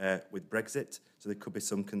with Brexit, so there could be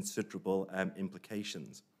some considerable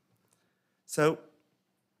implications. So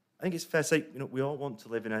I think it's fair to say, we all want to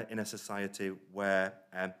live in a society where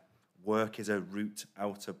work is a route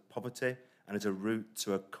out of poverty and is a route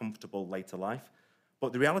to a comfortable later life.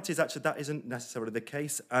 But the reality is actually that isn't necessarily the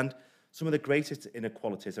case, and some of the greatest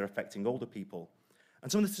inequalities are affecting older people.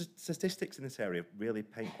 And some of the statistics in this area really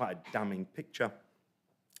paint quite a damning picture.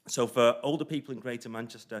 So for older people in Greater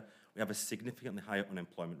Manchester, we have a significantly higher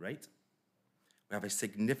unemployment rate. We have a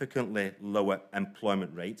significantly lower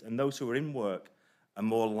employment rate, and those who are in work are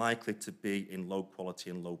more likely to be in low quality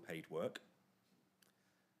and low paid work.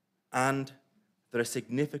 And there are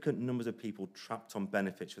significant numbers of people trapped on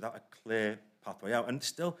benefits without a clear pathway out. And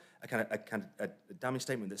still a damning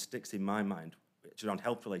statement that sticks in my mind, which is around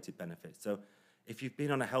health-related benefits. So if you've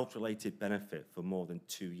been on a health-related benefit for more than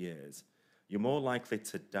 2 years, you're more likely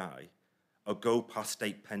to die or go past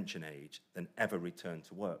state pension age than ever return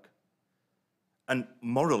to work. And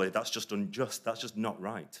morally, that's just unjust. That's just not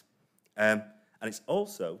right. And it's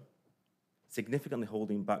also significantly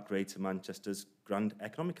holding back Greater Manchester's grand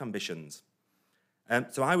economic ambitions.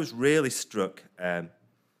 So I was really struck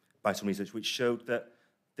by some research which showed that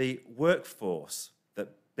the workforce that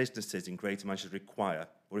businesses in Greater Manchester will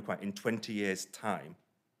require in 20 years' time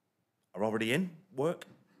are already in work.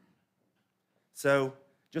 So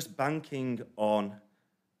just banking on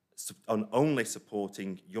only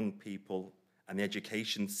supporting young people and the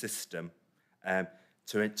education system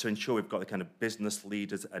to ensure we've got the kind of business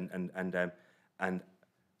leaders and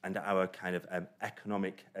our kind of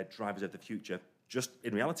economic drivers of the future, just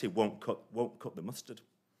in reality won't cut the mustard.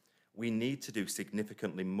 We need to do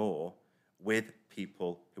significantly more with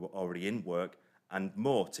people who are already in work and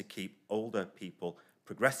more to keep older people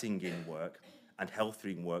progressing in work and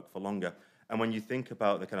healthier in work for longer. And when you think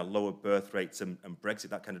about the kind of lower birth rates and Brexit,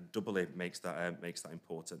 that kind of doubly makes that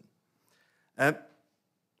important.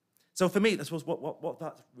 So for me, I suppose what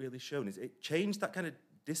that's really shown is it changed that kind of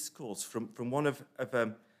discourse from one of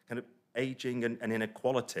kind of ageing and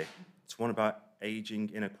inequality to one about ageing,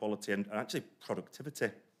 inequality, and actually productivity,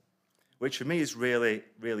 which for me is really,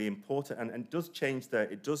 really important, and does change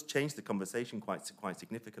the conversation quite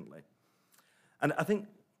significantly. And I think,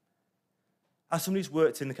 as somebody who's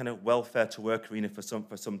worked in the kind of welfare to work arena for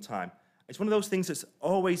some time, it's one of those things that's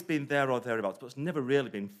always been there or thereabouts, but it's never really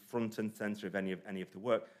been front and centre of any of the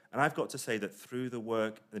work. And I've got to say that through the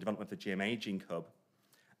work and the development of the GM Ageing Hub,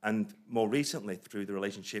 and more recently through the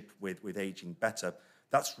relationship with Ageing Better,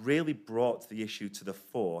 that's really brought the issue to the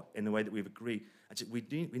fore in the way that we've agreed. Actually, we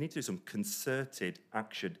need to do some concerted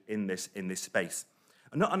action in this space,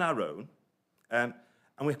 and not on our own. And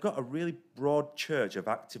we've got a really broad church of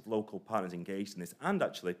active local partners engaged in this, and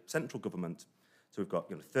actually central government. So we've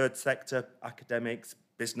got third sector, academics,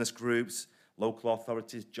 business groups, local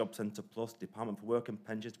authorities, Job Centre Plus, Department for Work and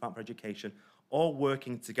Pensions, Department for Education, all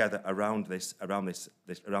working together around this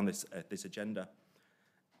agenda,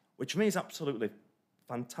 which for me is absolutely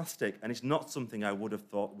fantastic, and it's not something I would have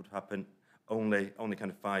thought would happen only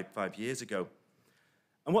kind of five years ago.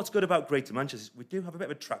 And what's good about Greater Manchester is we do have a bit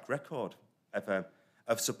of a track record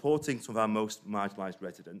of supporting some of our most marginalised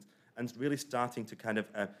residents and really starting to kind of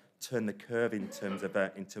turn the curve in terms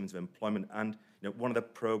of employment. And one of the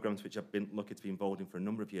programmes which I've been lucky to be involved in for a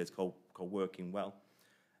number of years, called Working Well,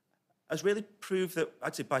 has really proved that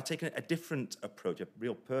actually by taking a different approach, a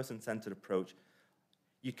real person-centred approach,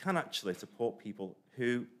 you can actually support people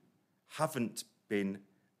who haven't been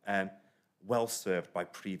well served by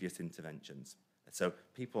previous interventions. So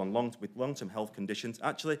people with long-term health conditions,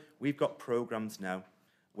 actually, we've got programmes now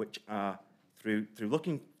which are through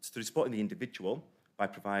supporting the individual by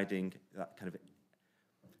providing that kind of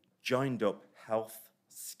joined up health,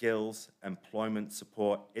 skills, employment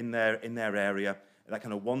support in their area, that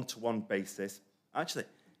kind of one-to-one basis. Actually,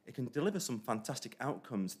 it can deliver some fantastic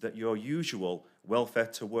outcomes that your usual welfare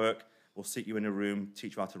to work will sit you in a room,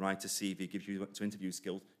 teach you how to write a CV, give you some interview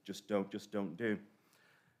skills, just don't do.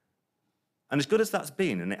 And as good as that's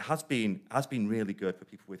been, and it has been really good for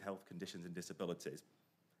people with health conditions and disabilities,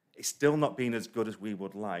 it's still not been as good as we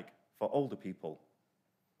would like for older people.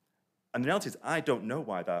 And the reality is, I don't know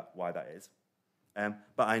why that is,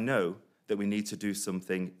 but I know that we need to do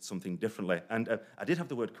something differently. And I did have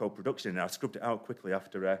the word co-production, and I scrubbed it out quickly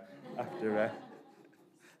after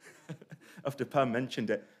Pam mentioned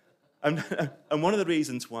it. And one of the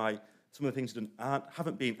reasons why some of the things done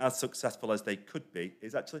haven't been as successful as they could be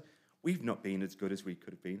is actually we've not been as good as we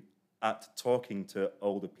could have been at talking to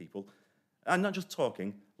older people, and not just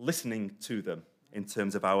talking, listening to them in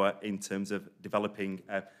terms of developing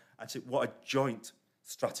actually what a joint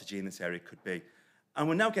strategy in this area could be. And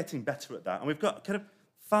we're now getting better at that. And we've got kind of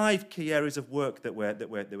 5 key areas of work that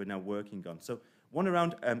we're now working on. So one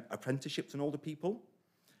around apprenticeships and older people,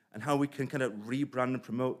 and how we can kind of rebrand and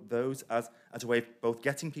promote those as a way of both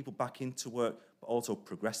getting people back into work, but also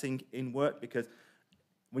progressing in work. Because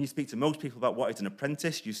when you speak to most people about what is an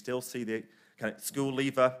apprentice, you still see the kind of school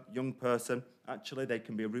leaver, young person. Actually, they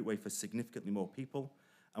can be a route way for significantly more people,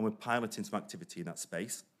 and we're piloting some activity in that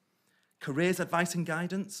space. Careers advice and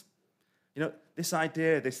guidance. You know, this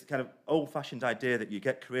idea, this kind of old-fashioned idea that you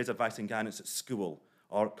get careers advice and guidance at school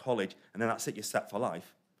or at college, and then that's it, you're set for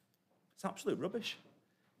life. It's absolute rubbish.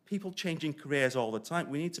 People changing careers all the time.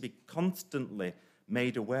 We need to be constantly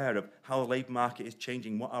made aware of how the labour market is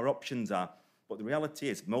changing, what our options are. But the reality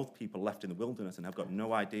is most people are left in the wilderness and have got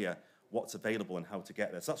no idea what's available and how to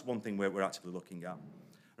get there. So that's one thing we're actively looking at.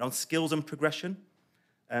 Around skills and progression.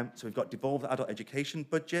 So we've got devolved adult education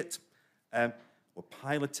budget. We're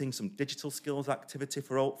piloting some digital skills activity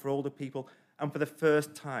for older people. And for the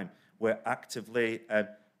first time, we've actively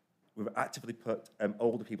put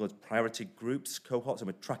older people as priority groups, cohorts, and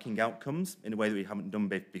we're tracking outcomes in a way that we haven't done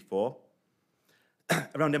before.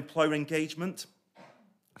 Around employer engagement,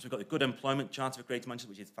 so we've got the Good Employment Charter for Greater Manchester,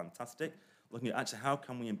 which is fantastic, looking at actually how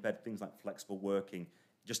can we embed things like flexible working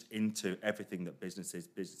just into everything that businesses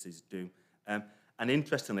do. And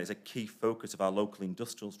interestingly, it's a key focus of our local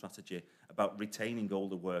industrial strategy about retaining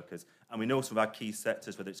older workers. And we know some of our key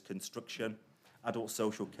sectors, whether it's construction, adult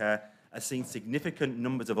social care, are seeing significant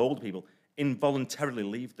numbers of older people involuntarily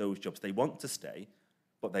leave those jobs. They want to stay,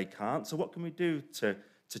 but they can't. So what can we do to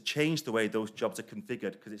change the way those jobs are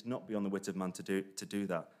configured? Because it's not beyond the wit of man to do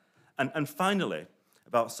that. And finally,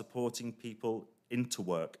 about supporting people into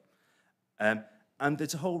work. And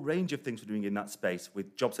there's a whole range of things we're doing in that space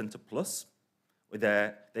with Job Centre Plus.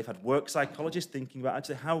 They've had work psychologists thinking about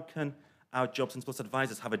actually how can our Job Centre Plus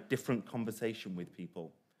advisors have a different conversation with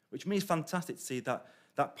people, which means fantastic to see that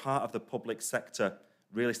part of the public sector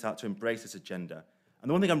really start to embrace this agenda. And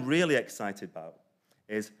the one thing I'm really excited about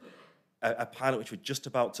is a pilot which we're just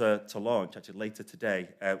about to launch, actually later today,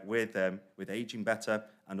 with Ageing Better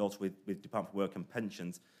and also with Department for Work and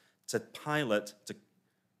Pensions, to pilot, I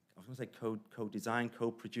was going to say co-design,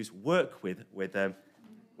 co-produce, work with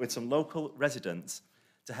some local residents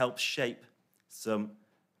to help shape some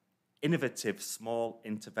innovative small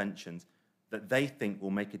interventions that they think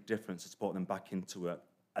will make a difference to support them back into work,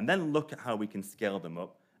 and then look at how we can scale them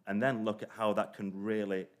up, and then look at how that can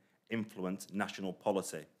really influence national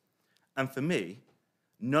policy. And for me,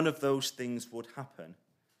 none of those things would happen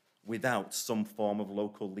without some form of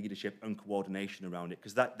local leadership and coordination around it,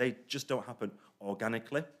 because they just don't happen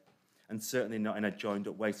organically, and certainly not in a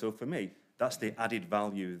joined-up way. So for me, that's the added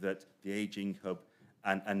value that the Ageing Hub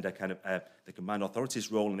and a kind of the combined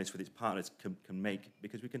authorities role in this with its partners can make,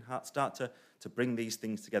 because we can start to bring these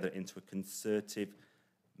things together into a concerted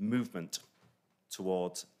movement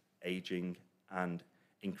towards ageing and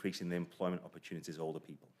increasing the employment opportunities of older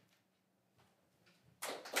people.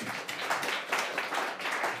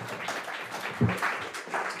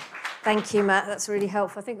 Thank you, Matt. That's really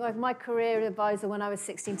helpful. I think my career advisor when I was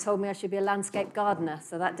 16 told me I should be a landscape gardener,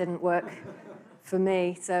 so that didn't work for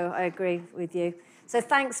me. So I agree with you. So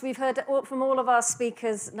thanks. We've heard from all of our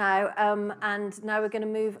speakers now, and now we're going to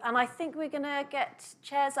move. And I think we're going to get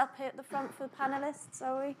chairs up here at the front for the panelists,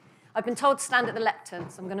 are we? I've been told to stand at the lectern,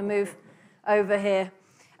 so I'm going to move over here.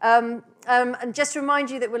 And just to remind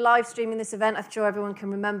you that we're live streaming this event. I'm sure everyone can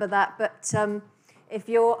remember that. But if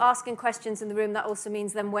you're asking questions in the room, that also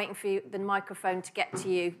means them waiting for the microphone to get to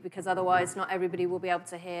you, because otherwise not everybody will be able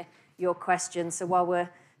to hear your questions. So while we're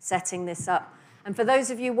setting this up. And for those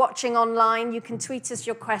of you watching online, you can tweet us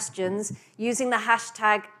your questions using the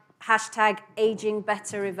hashtag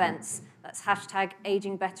 #AgingBetterEvents. That's hashtag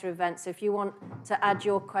 #AgingBetterEvents. So if you want to add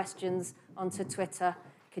your questions onto Twitter,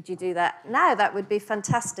 could you do that now? That would be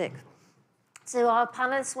fantastic. So our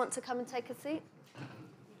panelists want to come and take a seat?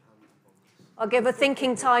 I'll give a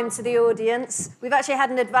thinking time to the audience. We've actually had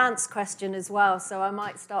an advanced question as well, so I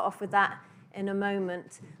might start off with that in a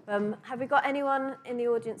moment. Have we got anyone in the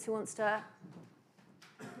audience who wants to...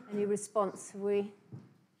 Any response? Have we?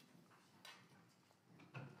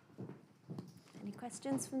 Any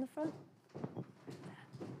questions from the front?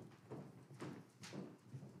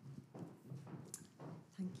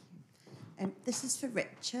 Thank you. This is for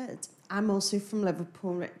Richard. I'm also from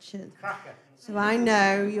Liverpool, Richard. So I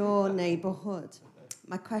know your neighbourhood.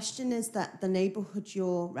 My question is that the neighbourhood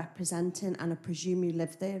you're representing, and I presume you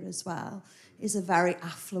live there as well, is a very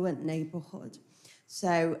affluent neighbourhood.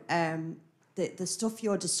 So the stuff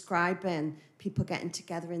you're describing, people getting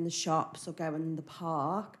together in the shops or going in the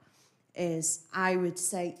park, is, I would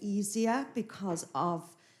say, easier because of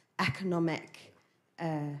economic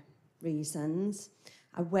reasons.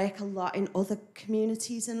 I work a lot in other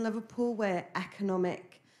communities in Liverpool where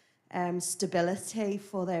economic stability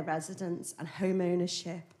for their residents and home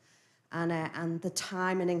ownership and the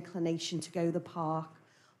time and inclination to go to the park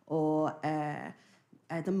or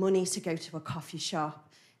the money to go to a coffee shop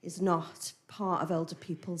is not part of older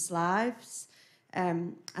people's lives.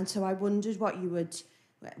 And so I wondered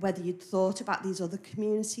whether you'd thought about these other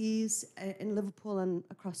communities in Liverpool and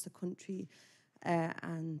across the country,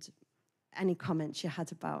 and any comments you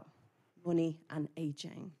had about money and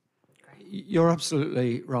ageing. You're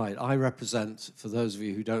absolutely right. I represent, for those of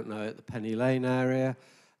you who don't know it, the Penny Lane area.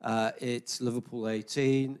 It's Liverpool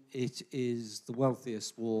 18. It is the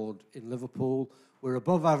wealthiest ward in Liverpool. We're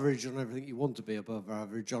above average on everything you want to be above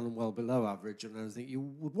average on and well below average on everything you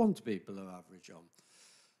would want to be below average on.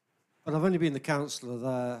 But I've only been the councillor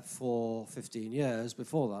there for 15 years.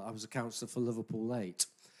 Before that, I was a councillor for Liverpool 8.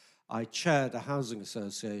 I chaired a housing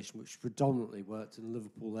association which predominantly worked in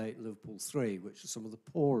Liverpool 8 and Liverpool 3, which are some of the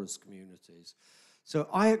poorest communities. So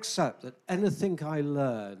I accept that anything I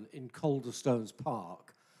learn in Calderstones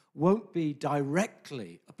Park won't be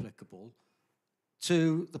directly applicable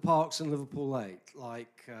to the parks in Liverpool 8,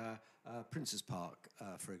 like Prince's Park,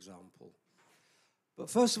 for example. But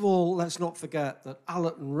first of all, let's not forget that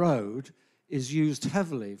Allerton Road is used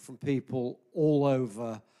heavily from people all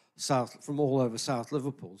over South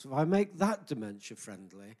Liverpool. So if I make that dementia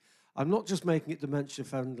friendly, I'm not just making it dementia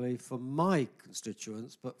friendly for my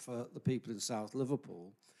constituents, but for the people in South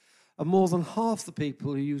Liverpool. And more than half the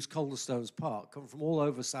people who use Calderstones Park come from all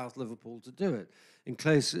over South Liverpool to do it,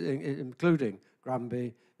 including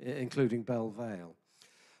Granby, including Belle Vale.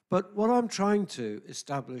 But what I'm trying to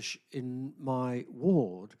establish in my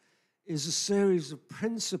ward is a series of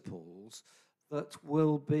principles that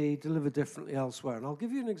will be delivered differently elsewhere. And I'll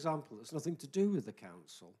give you an example that's nothing to do with the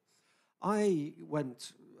council. I'm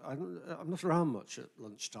not around much at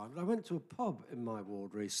lunchtime, but I went to a pub in my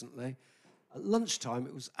ward recently. At lunchtime,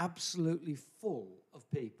 it was absolutely full of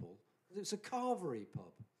people. It's a carvery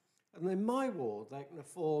pub. And in my ward, they can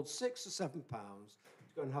afford £6 or £7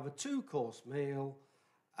 to go and have a 2-course meal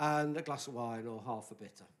and a glass of wine or half a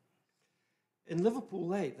bitter. In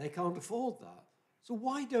Liverpool 8, they can't afford that. So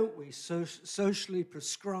why don't we socially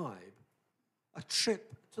prescribe a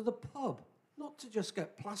trip to the pub, not to just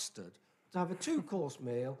get plastered, to have a 2-course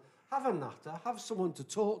meal, have a natter, have someone to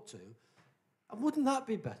talk to, and wouldn't that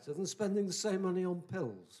be better than spending the same money on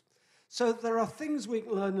pills? So there are things we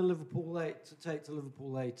can learn in Liverpool 8 to take to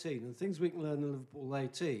Liverpool 18, and things we can learn in Liverpool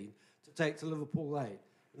 18 to take to Liverpool 8.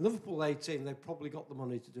 In Liverpool 18, they've probably got the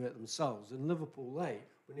money to do it themselves. In Liverpool 8,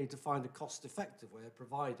 we need to find a cost-effective way of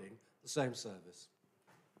providing the same service.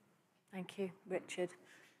 Thank you, Richard.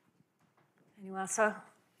 Anyone else? So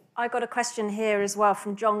I got a question here as well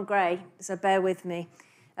from John Gray, so bear with me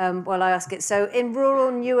while I ask it. So in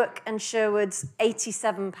rural Newark and Sherwood's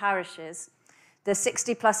 87 parishes, the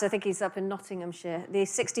 60-plus, I think he's up in Nottinghamshire, the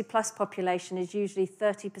 60-plus population is usually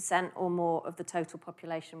 30% or more of the total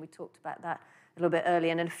population. We talked about that a little bit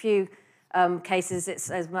earlier, and in a few cases it's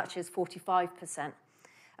as much as 45%.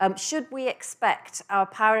 Should we expect our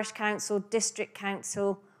parish council, district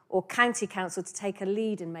council, or county council to take a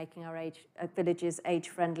lead in making our villages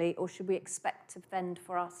age-friendly, or should we expect to fend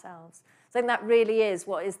for ourselves? So I think that really is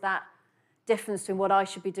what is that difference between what I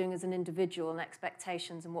should be doing as an individual and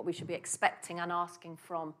expectations and what we should be expecting and asking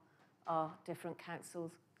from our different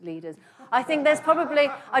council leaders. I think there's probably,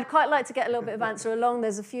 I'd quite like to get a little bit of answer along.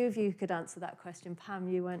 There's a few of you who could answer that question. Pam,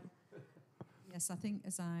 you went. Yes, I think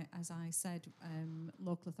as I said,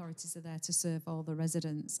 local authorities are there to serve all the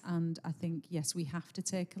residents, and I think, yes, we have to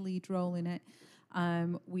take a lead role in it.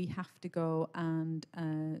 We have to go and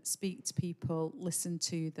speak to people, listen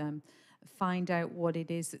to them, find out what it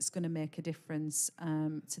is that's going to make a difference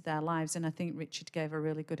to their lives. And I think Richard gave a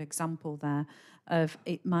really good example there of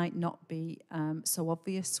it might not be so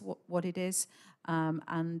obvious what it is.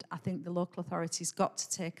 And I think the local authorities got to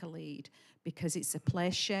take a lead because it's a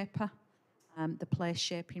place shaper. The place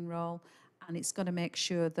shaping role, and it's got to make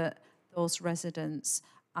sure that those residents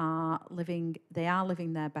are living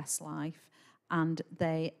their best life, and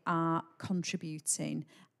they are contributing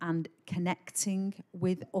and connecting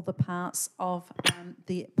with other parts of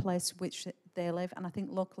the place which they live. And I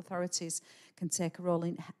think local authorities can take a role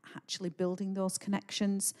in actually building those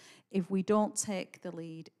connections. If we don't take the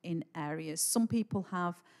lead in areas, some people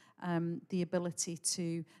have the ability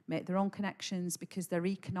to make their own connections because they're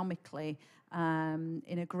economically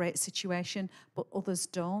in a great situation, but others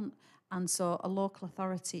don't. And so a local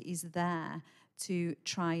authority is there to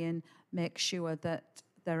try and make sure that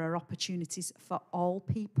there are opportunities for all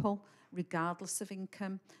people, regardless of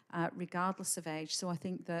income, regardless of age. So I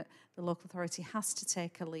think that the local authority has to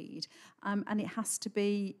take a lead, and it has to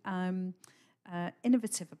be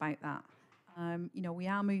innovative about that. You know, we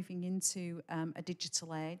are moving into a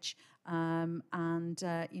digital age, and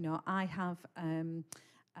you know, I have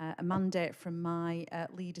a mandate from my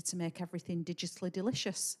leader to make everything digitally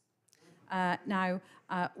delicious. Now,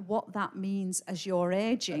 what that means as you're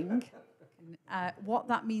ageing, what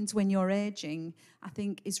that means when you're ageing, I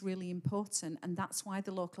think is really important, and that's why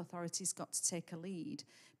the local authority's got to take a lead,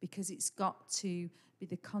 because it's got to be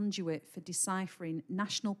the conduit for deciphering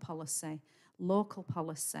national policy, local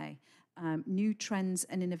policy, new trends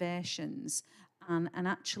and innovations, and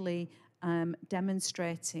actually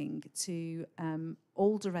demonstrating to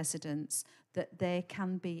older residents that they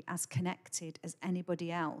can be as connected as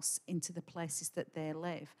anybody else into the places that they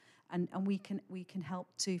live. And we can help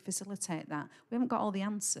to facilitate that. We haven't got all the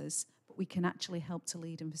answers, but we can actually help to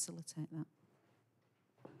lead and facilitate that.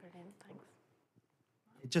 Brilliant,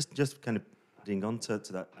 thanks. Just kind of adding on to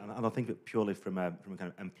that, and I think that purely from a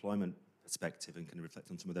kind of employment perspective, and kind of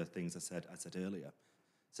reflect on some of the things I said earlier.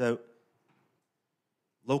 So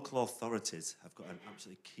local authorities have got an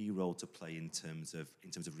absolutely key role to play in terms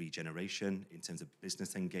of regeneration, in terms of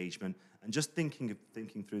business engagement, and just thinking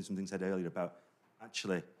through something said earlier about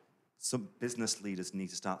actually some business leaders need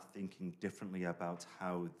to start thinking differently about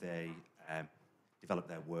how they develop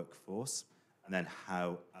their workforce, and then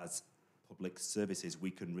how, as public services, we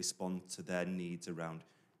can respond to their needs around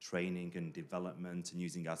training and development, and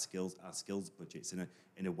using our skills budgets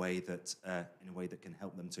in a way that can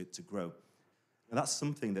help them to grow. Now, that's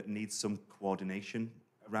something that needs some coordination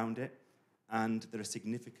around it, and there are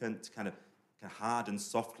significant kind of hard and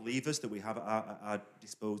soft levers that we have at our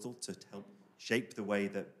disposal to help shape the way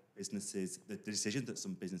that the decisions that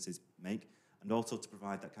some businesses make, and also to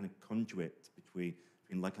provide that kind of conduit between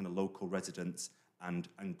like kind of local residents and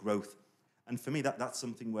growth. And for me, that's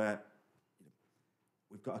something where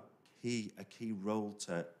we've got a key role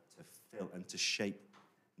to fill and to shape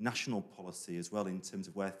national policy as well, in terms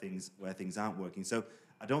of where things aren't working. So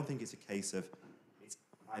I don't think it's a case of it's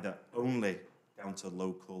either only down to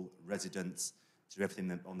local residents to do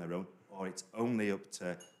everything on their own, or it's only up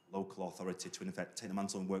to local authority to, in effect, take the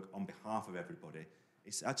mantle and work on behalf of everybody.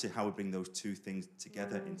 It's actually how we bring those two things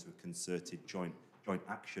together into a concerted joint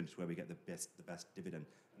action to where we get the best dividend.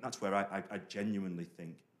 And that's where I genuinely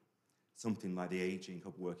think something like the Ageing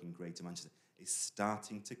Hub work in Greater Manchester is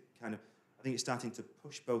starting to I think it's starting to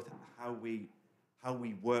push both how we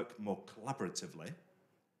work more collaboratively,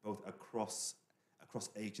 both across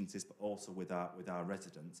agencies, but also with our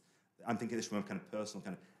residents. I'm thinking this from a kind of personal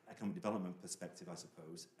kind of economic development perspective, I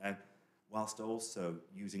suppose, whilst also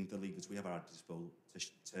using the levers we have at our disposal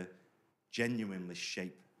to genuinely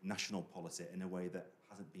shape national policy in a way that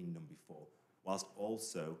hasn't been done before, whilst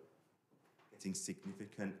also getting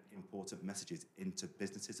significant, important messages into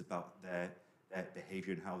businesses about their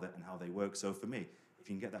behaviour and how they work. So for me, if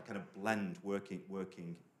you can get that kind of blend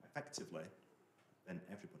working effectively, then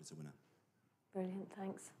everybody's a winner. Brilliant,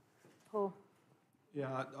 thanks. Paul?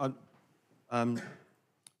 Yeah,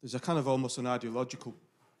 there's a kind of almost an ideological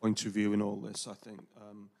point of view in all this, I think.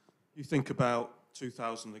 You think about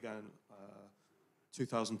 2000 again,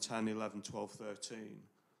 2010, 11, 12, 13.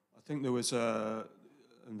 I think there was the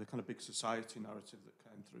kind of big society narrative that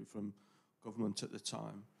came through from government at the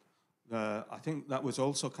time. I think that was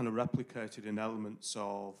also kind of replicated in elements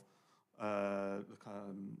of the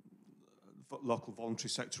kind of local voluntary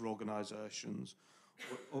sector organisations,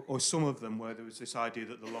 or some of them where there was this idea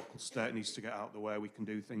that the local state needs to get out of the way, we can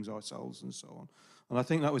do things ourselves and so on. And I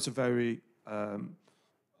think that was a very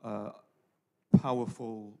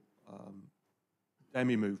powerful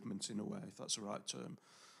demi-movement in a way, if that's the right term.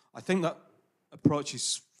 I think that approach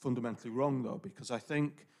is fundamentally wrong, though, because I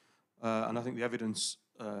think, and I think the evidence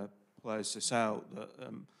plays this out, that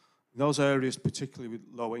in those areas, particularly with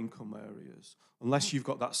low-income areas, unless you've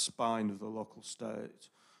got that spine of the local state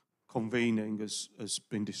convening, as has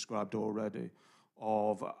been described already,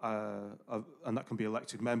 and that can be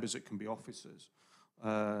elected members, it can be officers,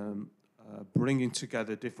 bringing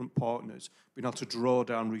together different partners, being able to draw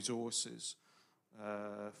down resources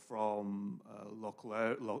from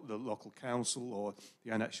the local council or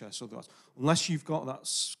the NHS or otherwise. Unless you've got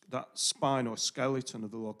that spine or skeleton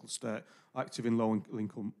of the local state active in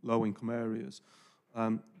low-income areas,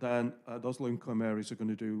 then those low-income areas are going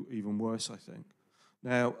to do even worse, I think.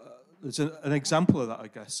 Now, there's an example of that, I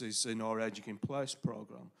guess, is in our Ageing in Place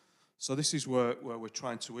programme. So this is where we're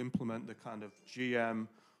trying to implement the kind of GM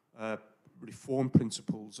reform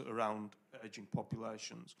principles around ageing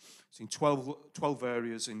populations. It's in 12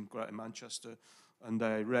 areas in Greater Manchester, and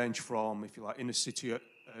they range from, if you like, inner city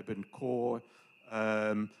urban core,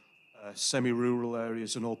 semi-rural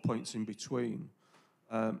areas, and all points in between.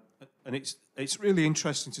 And it's really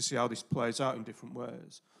interesting to see how this plays out in different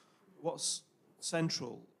ways. What's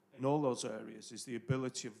central in all those areas is the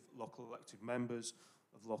ability of local elected members,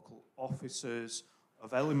 of local officers,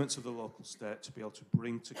 of elements of the local state to be able to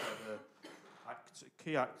bring together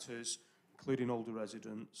key actors, including older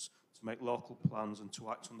residents, to make local plans and to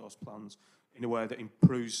act on those plans in a way that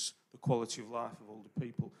improves the quality of life of older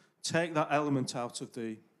people. Take that element out of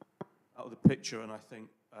the picture, and I think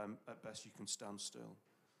at best you can stand still.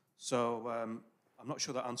 So I'm not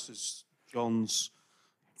sure that answers John's.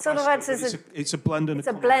 Sort of answers. It's a blend and it's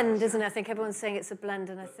a blend, isn't it? I think everyone's saying it's a blend,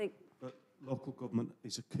 and I think. But local government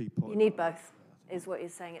is a key point. You need both, is what you're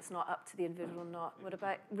saying. It's not up to the individual or not. What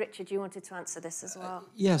about Richard? You wanted to answer this as well.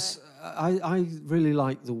 Yes, I really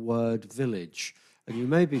like the word village. And you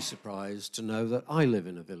may be surprised to know that I live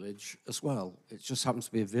in a village as well. It just happens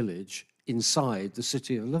to be a village inside the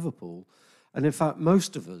city of Liverpool. And in fact,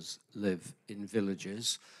 most of us live in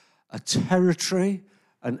villages, a territory,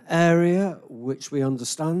 an area which we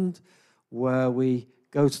understand, where we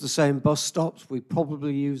go to the same bus stops, we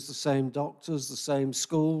probably use the same doctors, the same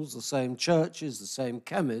schools, the same churches, the same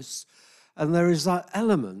chemists. And there is that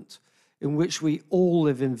element in which we all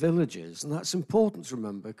live in villages. And that's important to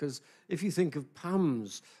remember, because if you think of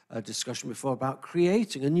Pam's discussion before about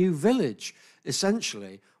creating a new village,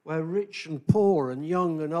 essentially, where rich and poor and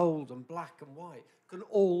young and old and black and white can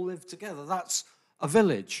all live together, that's a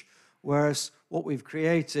village. Whereas what we've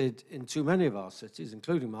created in too many of our cities,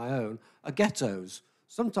 including my own, are ghettos.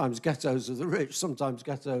 Sometimes ghettos of the rich, sometimes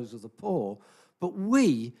ghettos of the poor. But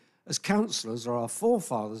we, as councillors, or our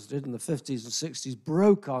forefathers did in the 50s and 60s,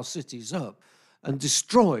 broke our cities up and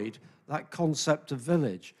destroyed that concept of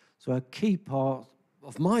village. So a key part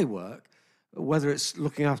of my work, whether it's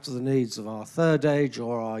looking after the needs of our third age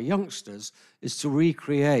or our youngsters, is to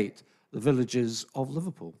recreate the villages of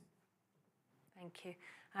Liverpool. Thank you.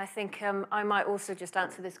 I think I might also just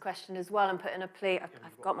answer this question as well and put in a plea.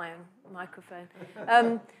 I've got my own microphone.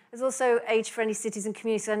 There's also age-friendly cities and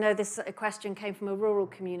communities. I know this question came from a rural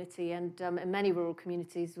community, and in many rural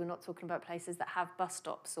communities, we're not talking about places that have bus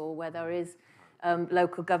stops or where there is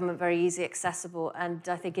local government very easy accessible. And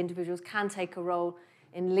I think individuals can take a role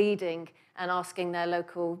in leading and asking their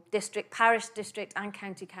local district, parish district and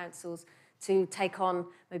county councils to take on,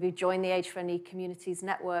 maybe join the age-friendly communities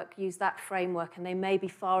network, use that framework, and they may be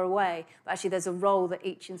far away, but actually there's a role that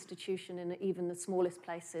each institution in even the smallest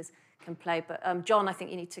places can play. But John, I think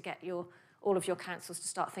you need to get all of your councils to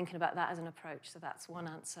start thinking about that as an approach, so that's one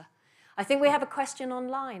answer. I think we have a question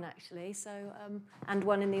online, actually, so and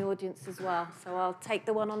one in the audience as well. So I'll take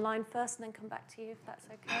the one online first and then come back to you, if that's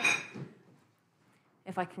okay.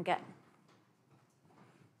 If I can get...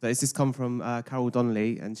 So this has come from Carol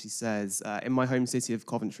Donnelly, and she says, in my home city of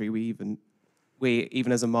Coventry, we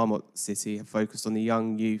even as a Marmot city, have focused on the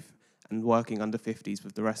young, youth, and working under 50s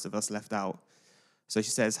with the rest of us left out. So she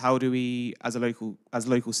says, how do we, as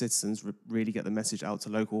local citizens, really get the message out to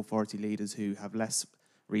local authority leaders who have less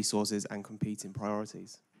resources and competing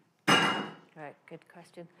priorities? Great, good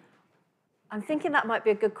question. I'm thinking that might be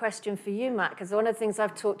a good question for you, Matt, because one of the things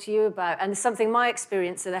I've talked to you about, and it's something my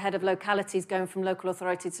experience as the head of localities going from local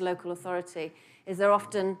authority to local authority, is there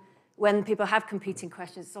often, when people have competing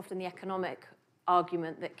questions, it's often the economic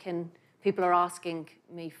argument that people are asking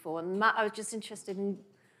me for. And Matt, I was just interested in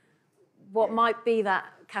what might be that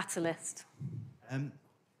catalyst. It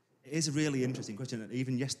is a really interesting question. And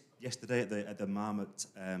even yesterday at the Marmot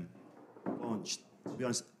launch, to be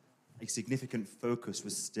honest, a significant focus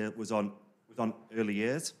was on early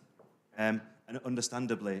years, and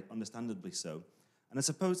understandably so. And I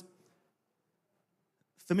suppose,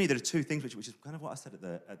 for me, there are two things, which is kind of what I said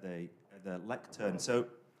at the lectern. So,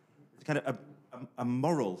 it's kind of a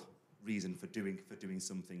moral reason for doing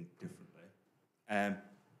something differently,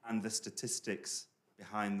 and the statistics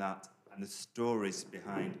behind that and the stories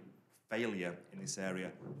behind failure in this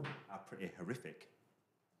area are pretty horrific.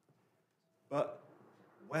 But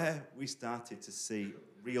where we started to see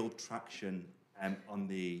real traction on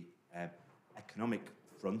the economic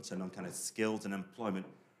front and on kind of skills and employment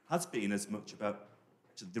has been as much about,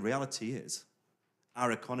 the reality is,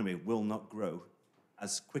 our economy will not grow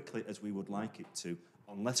as quickly as we would like it to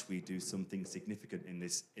unless we do something significant in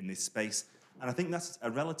this space. And I think that's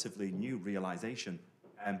a relatively new realization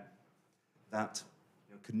that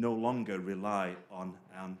can no longer rely on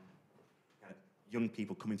young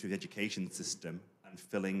people coming through the education system and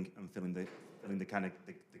filling the kind of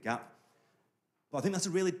the gap. But I think that's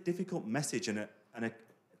a really difficult message, and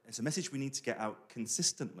it's a message we need to get out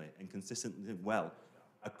consistently and consistently well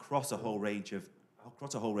across a whole range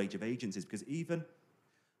of agencies, because even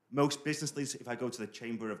most business leaders, if I go to the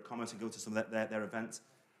Chamber of Commerce and go to some of their events,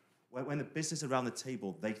 when the business around the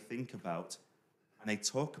table, they think about and they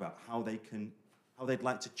talk about how they'd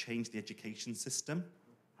like to change the education system,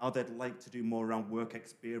 how they'd like to do more around work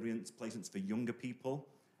experience placements for younger people,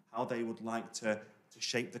 how they would like to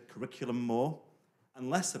shape the curriculum more, and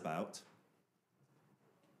less about,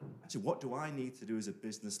 actually, what do I need to do as a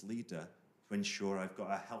business leader to ensure I've got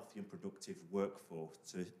a healthy and productive workforce,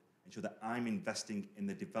 to ensure that I'm investing in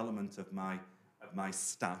the development of my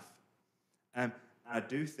staff. And I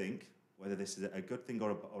do think, whether this is a good thing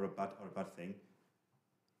or a bad thing,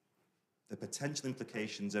 the potential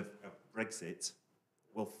implications of Brexit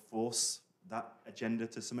will force that agenda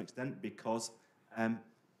to some extent, because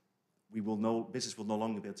business will no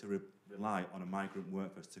longer be able to rely on a migrant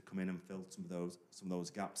workforce to come in and fill some of those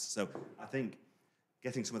gaps. So I think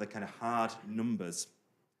getting some of the kind of hard numbers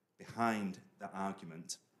behind that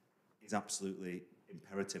argument is absolutely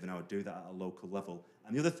imperative, and I would do that at a local level.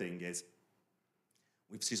 And the other thing is,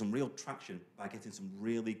 we've seen some real traction by getting some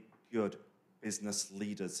really good business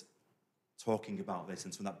leaders talking about this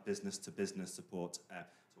and some of that business-to-business support. So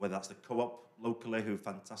whether that's the co-op locally, who are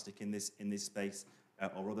fantastic in this space,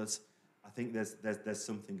 or others, I think there's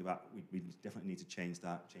something about we definitely need to change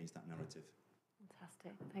that narrative.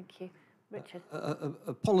 Fantastic, thank you. Richard?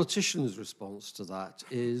 A politician's response to that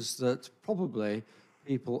is that probably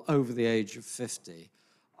people over the age of 50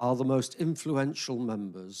 are the most influential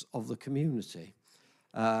members of the community.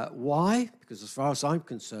 Why? Because as far as I'm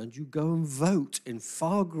concerned, you go and vote in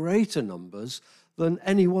far greater numbers than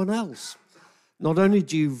anyone else. Not only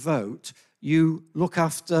do you vote, you look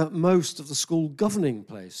after most of the school governing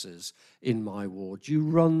places in my ward. You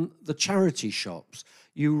run the charity shops.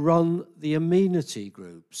 You run the amenity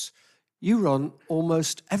groups. You run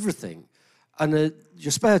almost everything. And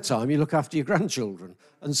your spare time, you look after your grandchildren.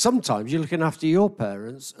 And sometimes you're looking after your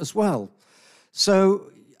parents as well.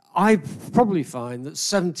 So I probably find that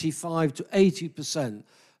 75 to 80%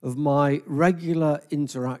 of my regular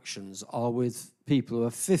interactions are with people who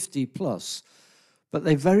are 50 plus, but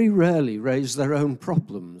they very rarely raise their own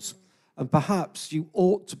problems. And perhaps you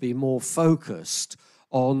ought to be more focused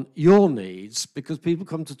on your needs, because people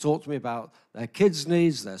come to talk to me about their kids'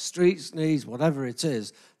 needs, their streets' needs, whatever it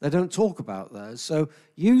is. They don't talk about theirs. So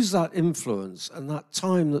use that influence and that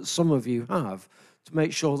time that some of you have to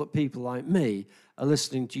make sure that people like me are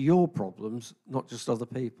listening to your problems, not just other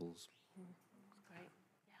people's. Great,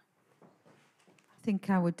 yeah. I think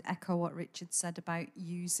I would echo what Richard said about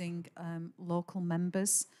using local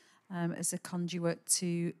members as a conduit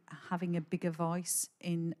to having a bigger voice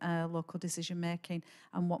in local decision making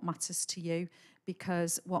and what matters to you,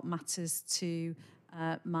 because what matters to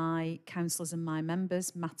my councillors and my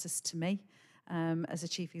members matters to me as a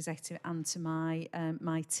chief executive and to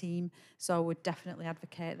my team. So I would definitely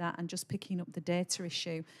advocate that. And just picking up the data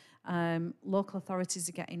issue, local authorities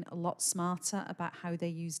are getting a lot smarter about how they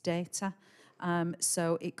use data.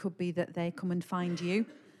 So it could be that they come and find you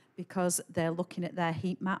because they're looking at their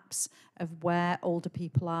heat maps of where older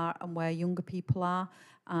people are and where younger people are.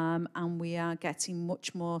 And we are getting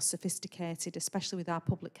much more sophisticated, especially with our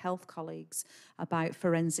public health colleagues, about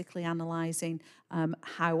forensically analysing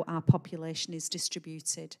how our population is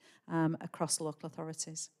distributed across local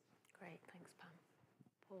authorities. Great, thanks, Pam.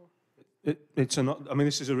 Paul? I mean,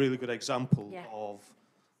 this is a really good example of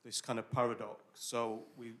this kind of paradox. So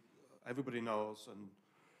everybody knows, and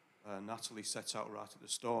Natalie set out right at the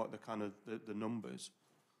start, the kind of the numbers,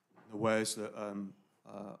 the ways that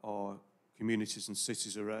our communities and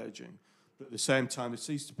cities are aging. But at the same time, there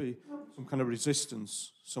seems to be some kind of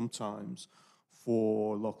resistance sometimes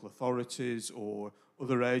for local authorities or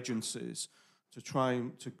other agencies to try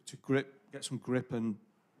and to get some grip and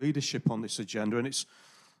leadership on this agenda. And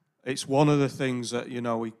it's one of the things that,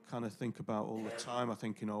 we kind of think about all the time, I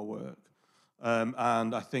think, in our work.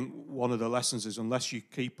 And I think one of the lessons is unless you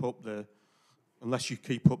keep up the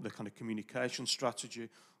kind of communication strategy,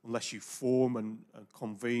 unless you form and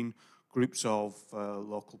convene groups of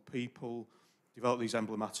local people, develop these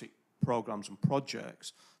emblematic programs and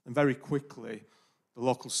projects, and very quickly the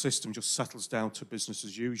local system just settles down to business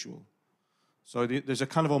as usual. So there's a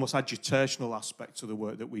kind of almost agitational aspect to the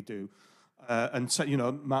work that we do. And so,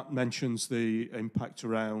 Matt mentions the impact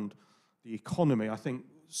around the economy. I think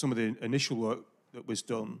some of the initial work that was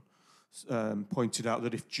done pointed out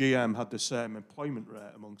that if GM had the same employment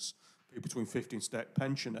rate amongst people between 50 and state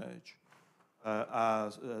pension age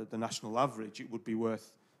as the national average, it would be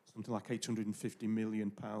worth something like £850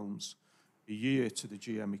 million a a year to the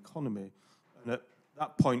GM economy. And at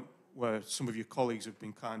that point where some of your colleagues have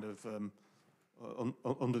been kind of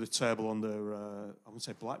under the table on their, I wouldn't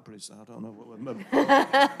say Blackberries, I don't know,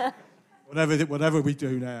 whatever we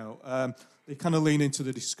do now, they kind of lean into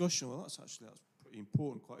the discussion. Well, that's pretty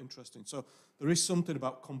important, quite interesting. So there is something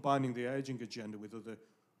about combining the ageing agenda with other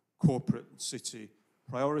corporate and city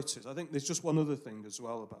priorities. I think there's just one other thing as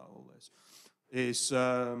well about all this,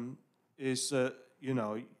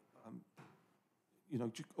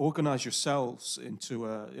 organise yourselves into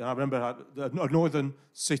I remember a northern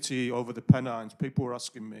city over the Pennines, people were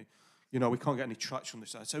asking me, we can't get any traction on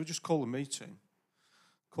this. I said, well, just call a meeting,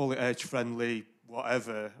 call it age-friendly,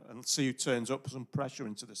 whatever, and see who turns up, put some pressure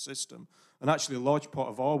into the system. And actually a large part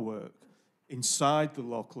of our work inside the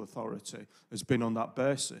local authority has been on that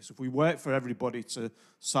basis. If we wait for everybody to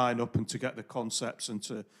sign up and to get the concepts and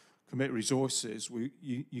to commit resources,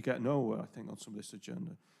 you get nowhere, I think, on some of this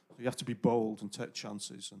agenda. So you have to be bold and take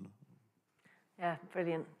chances. Yeah,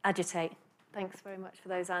 brilliant. Agitate. Thanks very much for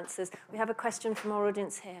those answers. We have a question from our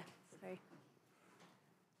audience here. Sorry.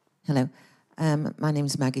 Hello. My name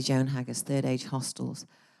is Maggie Joan Haggis, Third Age Hostels.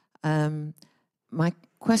 My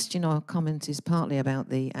question or comment is partly about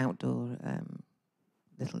the outdoor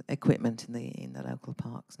little equipment in the local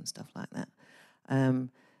parks and stuff like that.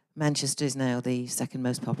 Manchester is now the second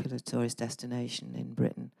most popular tourist destination in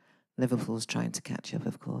Britain. Liverpool's trying to catch up,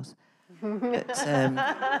 of course. But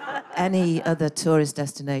any other tourist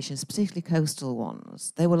destinations, particularly coastal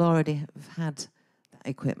ones, they will already have had that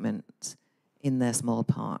equipment in their small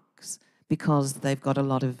parks because they've got a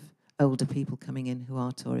lot of older people coming in who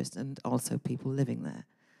are tourists and also people living there.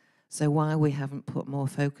 So why we haven't put more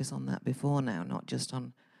focus on that before now, not just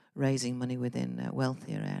on raising money within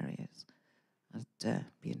wealthier areas, I'd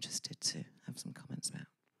be interested to have some comments about.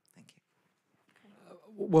 Thank you.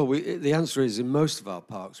 Well, the answer is in most of our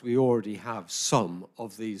parks, we already have some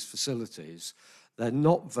of these facilities. They're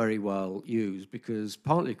not very well used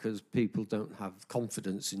partly because people don't have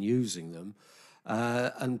confidence in using them,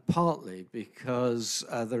 and partly because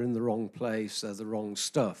they're in the wrong place, they're the wrong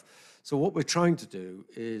stuff. So what we're trying to do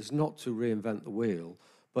is not to reinvent the wheel,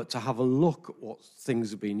 but to have a look at what things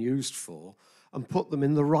have been used for and put them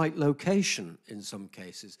in the right location in some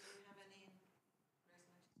cases.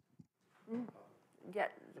 Yeah.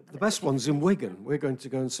 The best one's in Wigan. We're going to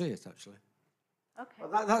go and see it, actually. Okay.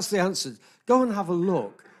 That's the answer. Go and have a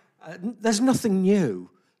look. There's nothing new.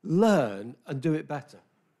 Learn and do it better.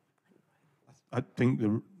 I think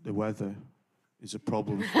the weather is a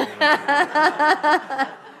problem.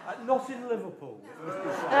 Not in Liverpool.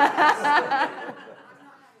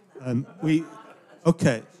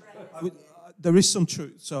 There is some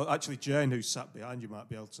truth. So actually, Jane, who sat behind you, might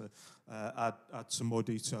be able to add some more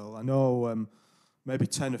detail. I know maybe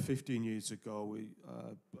 10 or 15 years ago,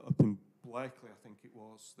 up in Blakely, I think it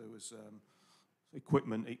was, there was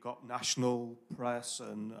equipment. It got national press,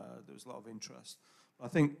 and there was a lot of interest. I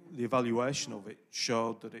think the evaluation of it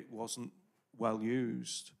showed that it wasn't well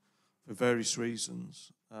used for various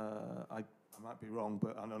reasons. I might be wrong,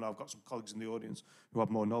 but I know I've got some colleagues in the audience who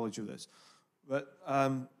have more knowledge of this. But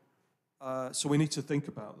so we need to think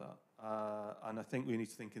about that, and I think we need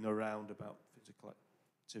to think in a roundabout physical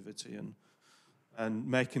activity and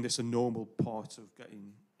making this a normal part of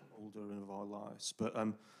getting older and of our lives. But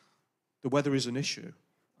the weather is an issue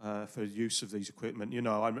for use of these equipment.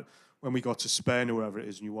 When we go to Spain or wherever it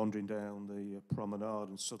is, and you're wandering down the promenade,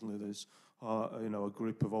 and suddenly there's a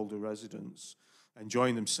group of older residents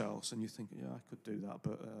enjoying themselves, and you think, yeah, I could do that.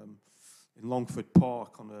 But in Longford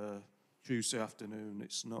Park on a Tuesday afternoon,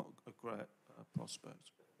 it's not a great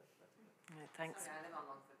prospect. No, thanks. Sorry, I live on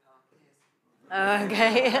Longford Park.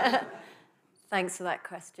 Okay. Thanks for that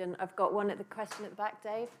question. I've got one question at the back,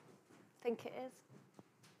 Dave. I think it is.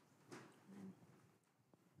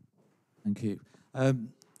 Thank you.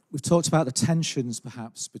 We've talked about the tensions,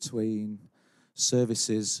 perhaps, between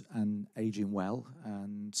services and ageing well,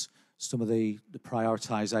 and some of the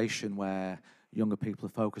prioritisation where younger people are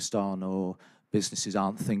focused on, or businesses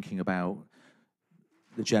aren't thinking about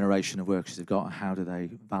the generation of workers they've got and how do they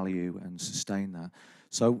value and sustain that.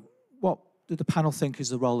 So what do the panel think is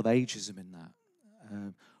the role of ageism in that?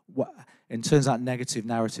 In terms of that negative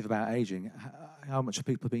narrative about ageing, how much are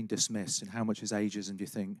people being dismissed, and how much is ageism, do you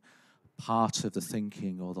think, part of the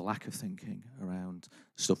thinking or the lack of thinking around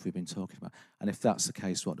stuff we've been talking about? And if that's the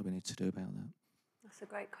case, what do we need to do about that? That's a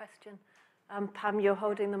great question. Pam, you're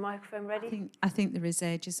holding the microphone ready? I think there is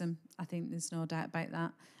ageism. I think there's no doubt about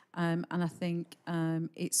that. And I think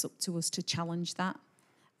it's up to us to challenge that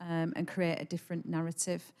and create a different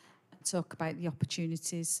narrative and talk about the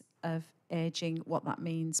opportunities of ageing, what that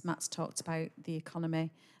means. Matt's talked about the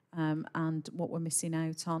economy and what we're missing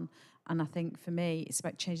out on. And I think for me, it's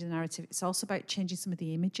about changing the narrative. It's also about changing some of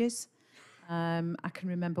the images. I can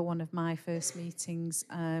remember one of my first meetings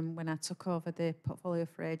when I took over the portfolio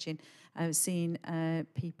for ageing, seeing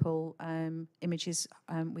people, images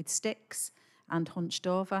with sticks and hunched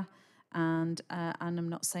over. And I'm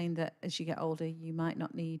not saying that as you get older, you might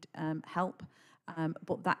not need help,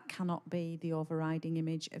 but that cannot be the overriding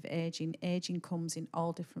image of ageing. Ageing comes in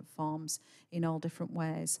all different forms, in all different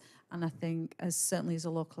ways. And I think, certainly as a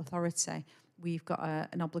local authority, we've got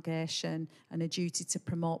an obligation and a duty to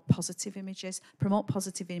promote positive images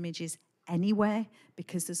anyway,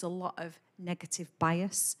 because there's a lot of negative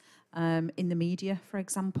bias in the media, for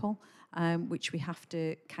example, which we have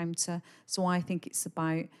to counter. So I think it's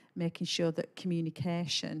about making sure that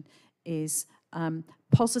communication is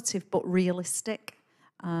positive but realistic,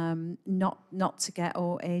 not to get,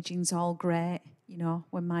 oh, ageing's all great, you know,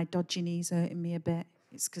 when my dodgy knee's hurting me a bit,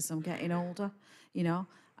 it's because I'm getting older, you know.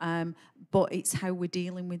 But it's how we're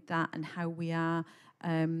dealing with that and how we are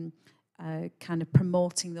kind of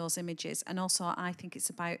promoting those images. And also I think it's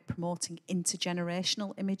about promoting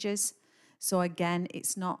intergenerational images. So again,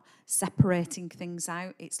 it's not separating things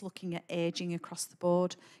out, it's looking at ageing across the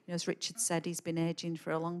board. You know, as Richard said, he's been ageing for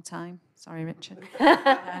a long time. Sorry, Richard.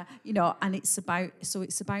 You know, and it's about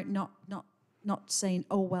not saying,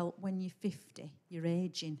 oh, well, when you're 50, you're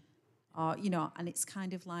ageing. Or, you know, and it's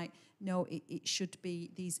kind of like, no, it should be,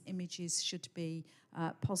 these images should be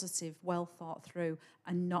positive, well thought through,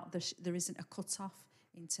 and not, there isn't a cut-off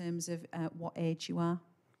in terms of what age you are.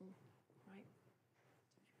 Right.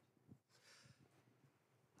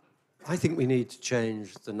 I think we need to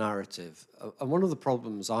change the narrative. And one of the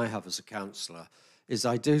problems I have as a councillor is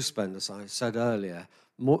I do spend, as I said earlier,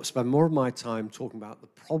 spend more of my time talking about the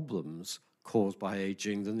problems caused by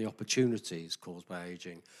ageing than the opportunities caused by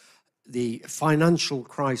ageing. The financial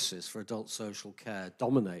crisis for adult social care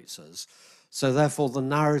dominates us, so therefore the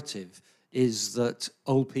narrative is that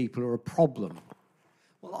old people are a problem.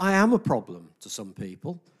 Well, I am a problem to some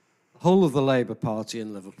people. The whole of the Labour Party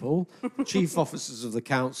in Liverpool, chief officers of the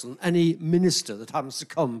council, and any minister that happens to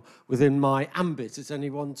come within my ambit at any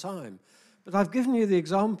one time. But I've given you the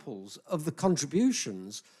examples of the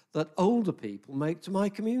contributions that older people make to my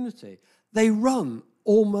community. They run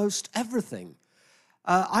almost everything.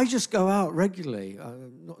 I just go out regularly,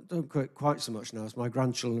 don't quite so much now as my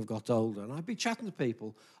grandchildren have got older, and I'd be chatting to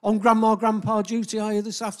people, on grandma, grandpa duty, are you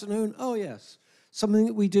this afternoon? Oh yes, something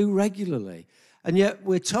that we do regularly. And yet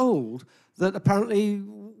we're told that apparently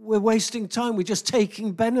we're wasting time, we're just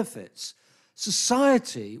taking benefits.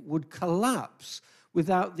 Society would collapse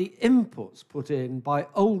without the inputs put in by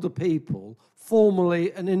older people,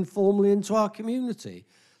 formally and informally, into our community.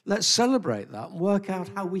 Let's celebrate that and work out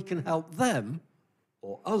how we can help them,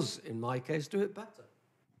 or us, in my case, do it better.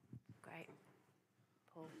 Great.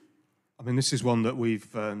 Paul. I mean, this is one that we've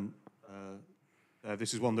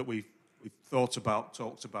thought about,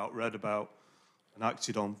 talked about, read about, and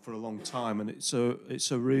acted on for a long time. And it's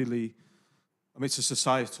a really, I mean, it's a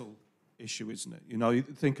societal issue, isn't it? You know, you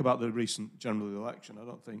think about the recent general election. I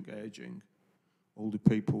don't think ageing, older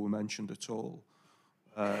people were mentioned at all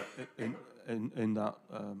in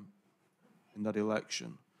that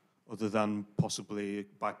election, other than possibly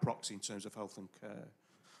by proxy in terms of health and care.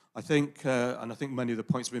 I think, and I think many of the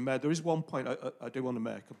points have been made. There is one point I do want to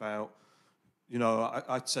make about, you know,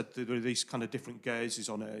 I said there are these kind of different gazes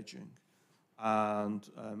on ageing. And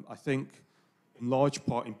I think in large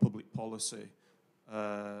part in public policy,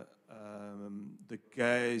 the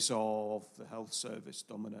gaze of the health service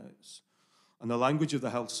dominates. And the language of the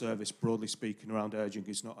health service, broadly speaking, around ageing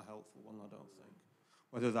is not a helpful one, I don't think.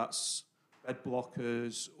 Whether that's bed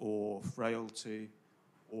blockers or frailty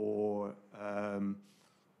or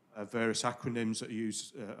various acronyms that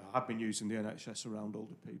have been used in the NHS around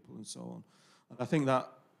older people and so on. And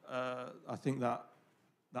I think that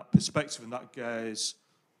perspective and that gaze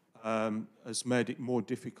has made it more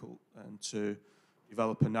difficult to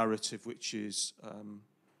develop a narrative which is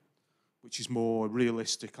more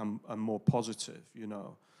realistic and more positive, you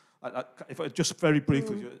know. If I just very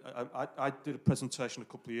briefly, I did a presentation a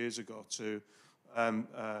couple of years ago to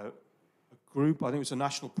a group, I think it was a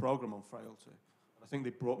national programme on frailty. I think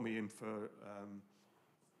they brought me in for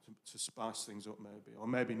to spice things up maybe, or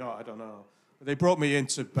maybe not, I don't know. But they brought me in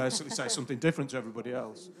to basically say something different to everybody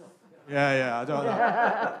else. Yeah, I don't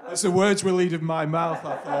know. As the words were leaving my mouth,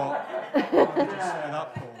 I thought, why did you say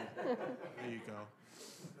that, Paul? There you go.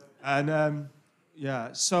 And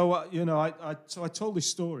yeah, so you know, I told this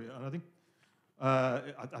story, and I think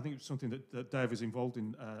it was something that Dave was involved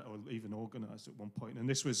in, or even organised at one point. And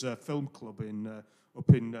this was a film club up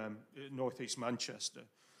in northeast Manchester,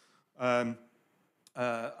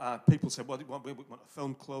 People said, well, we want a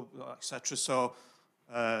film club, etc. So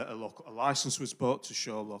a license was bought to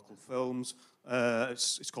show local films.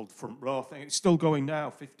 It's called Front Row thing. It's still going now,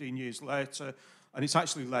 15 years later, and it's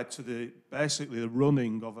actually led to basically the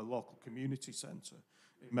running of a local community centre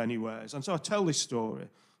in many ways. And so I tell this story,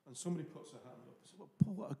 and somebody puts their hand up and says, well,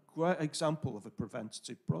 Paul, what a great example of a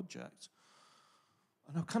preventative project.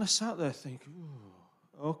 And I kind of sat there thinking,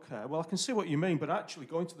 ooh, okay, well, I can see what you mean, but actually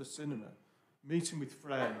going to the cinema, meeting with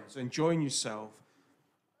friends, enjoying yourself,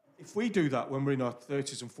 if we do that when we're in our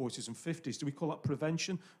 30s and 40s and 50s, do we call that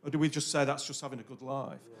prevention? Or do we just say that's just having a good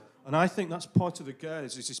life? Yeah. And I think that's part of the game.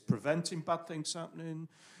 Is this preventing bad things happening?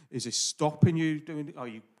 Is it stopping you doing it?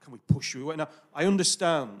 Can we push you away? Now, I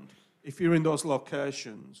understand if you're in those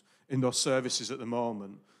locations, in those services at the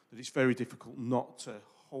moment, that it's very difficult not to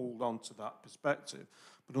hold on to that perspective.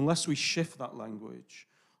 But unless we shift that language,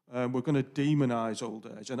 we're going to demonise old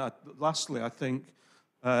age. And lastly, I think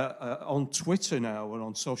on Twitter now or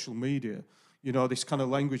on social media, you know, this kind of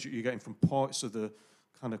language that you're getting from parts of the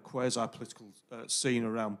kind of quasi-political scene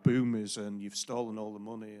around boomers and you've stolen all the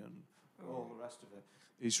money and all the rest of it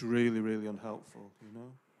is really, really unhelpful, you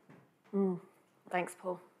know? Thanks,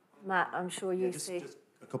 Paul. Matt, I'm sure you see. Just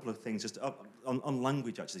a couple of things, just on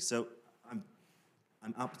language, actually. So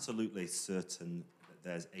I'm absolutely certain that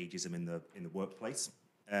there's ageism in the workplace.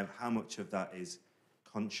 How much of that is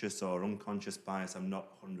conscious or unconscious bias, I'm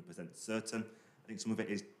not 100% certain. I think some of it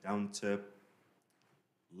is down to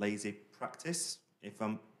lazy practice, if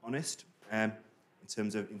I'm honest, in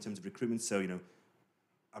terms of recruitment. So, you know,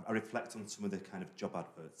 I reflect on some of the kind of job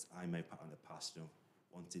adverts I may put in the past. You know,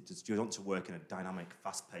 do you want to work in a dynamic,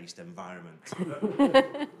 fast-paced environment?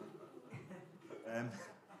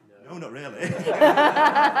 No, not really.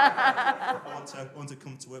 I want to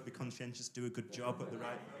come to work, be conscientious, do a good job at the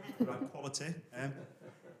right quality. And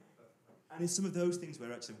it's some of those things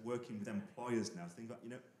where actually working with employers now, think about,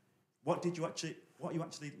 you know, what are you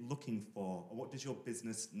actually looking for, or what does your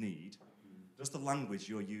business need? Does the language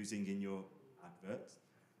you're using in your adverts,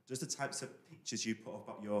 does the types of pictures you put up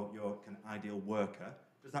about your kind of ideal worker,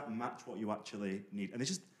 does that match what you actually need? And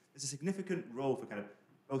there's a significant role for kind of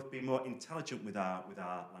both being more intelligent with our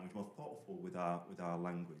language, more thoughtful with our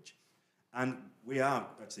language. And we are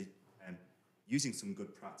actually using some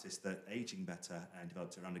good practice that Aging Better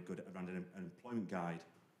developed around an employment guide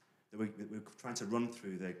that we're trying to run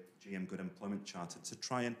through the GM Good Employment Charter to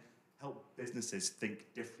try and help businesses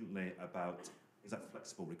think differently about things like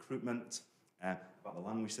flexible recruitment, about the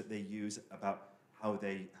language that they use, about how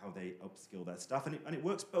they upskill their staff. And it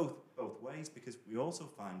works both ways, because we also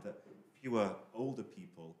find that fewer older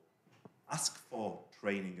people ask for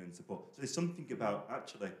training and support. So there's something about,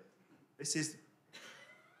 actually,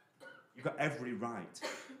 you've got every right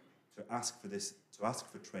to ask for this, to ask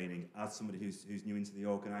for training as somebody who's new into the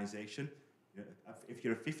organisation. You know, if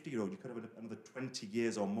you're a 50-year-old, you could have another 20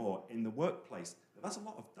 years or more in the workplace. That's a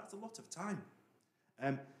lot of time.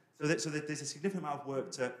 So there's a significant amount of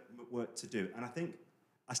work to do, and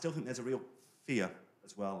I still think there's a real fear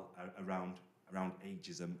as well around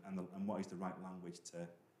ageism and what is the right language to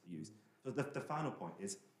use. So the final point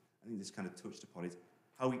is, I think this kind of touched upon, is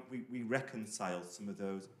how we reconcile some of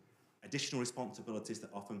those additional responsibilities that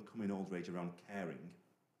often come in older age around caring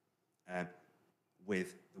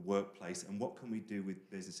with the workplace, and what can we do with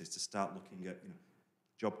businesses to start looking at, you know,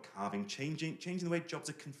 job carving, changing the way jobs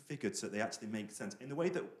are configured so that they actually make sense in the way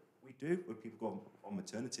that we do when people go on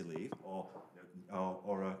maternity leave or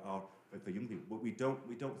for young people. But we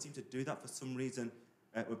don't seem to do that for some reason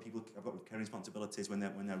when people have got caring responsibilities when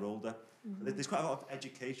they're older. Mm-hmm. There's quite a lot of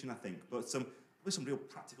education, I think, but some real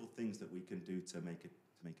practical things that we can do to make a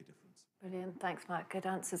difference. Brilliant, thanks, Matt. Good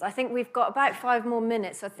answers. I think we've got about 5 more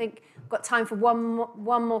minutes. I think we've got time for one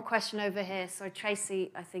more question over here. So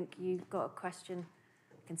Tracy, I think you've got a question.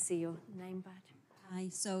 I can see your name badge. Hi,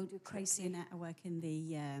 so Tracy and I work in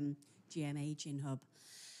the GM Aging Hub.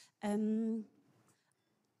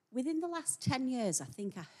 Within the last 10 years, I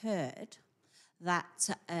think I heard that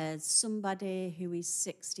somebody who is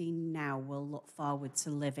 16 now will look forward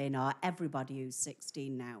to living, or everybody who's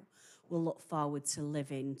 16 now will look forward to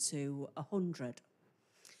living to 100.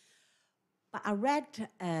 But I read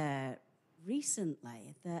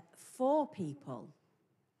recently that 4 people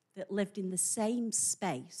that lived in the same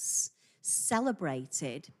space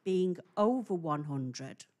celebrated being over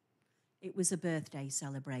 100. It was a birthday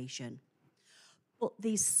celebration. But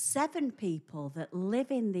these 7 people that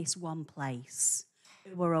live in this one place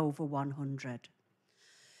were over 100.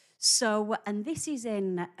 So, and this is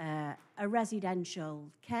in a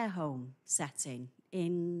residential care home setting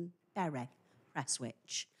in Bury,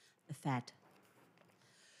 Prestwich, the Fed.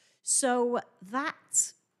 So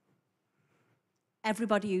that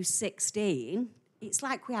everybody who's 16, it's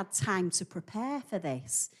like we had time to prepare for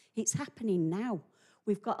this. It's happening now.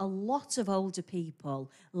 We've got a lot of older people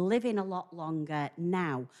living a lot longer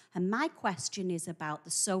now. And my question is about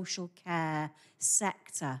the social care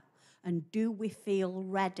sector. And do we feel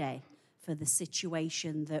ready for the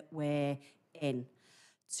situation that we're in,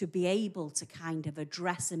 to be able to kind of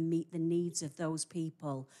address and meet the needs of those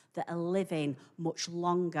people that are living much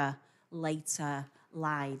longer, later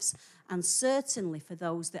lives? And certainly for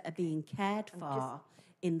those that are being cared for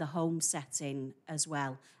in the home setting as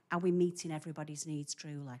well. Are we meeting everybody's needs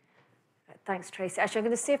truly? Thanks, Tracy. Actually, I'm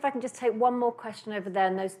going to see if I can just take one more question over there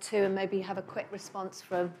and those two, and maybe have a quick response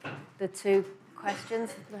from the two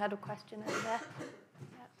questions. We had a question over there.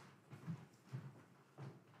 Yeah.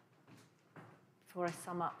 Before I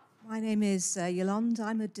sum up. My name is Yolande.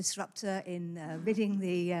 I'm a disruptor in ridding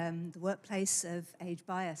the workplace of age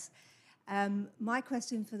bias. My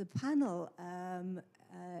question for the panel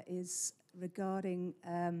is regarding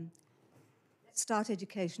start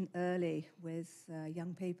education early with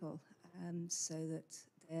young people so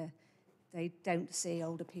that they don't see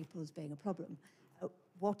older people as being a problem.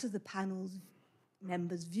 What are the panel's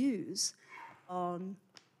members' views on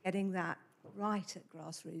getting that right at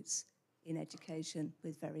grassroots in education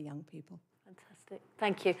with very young people? Fantastic,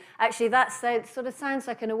 thank you. Actually, it sort of sounds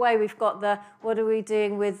like, in a way, we've got the, what are we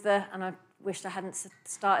doing with the, and I wished I hadn't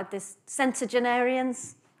started this,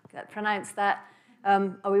 centenarians, pronounce that.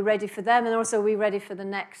 Are we ready for them? And also, are we ready for the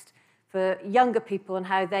next, for younger people and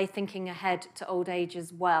how they're thinking ahead to old age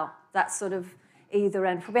as well? That's sort of either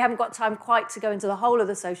end. We haven't got time quite to go into the whole of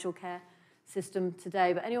the social care system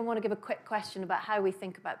today, but anyone want to give a quick question about how we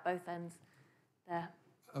think about both ends there?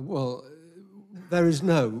 Well, there is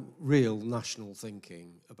no real national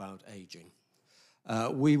thinking about ageing.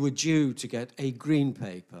 We were due to get a green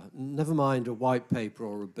paper, never mind a white paper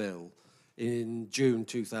or a bill, in June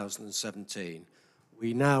 2017.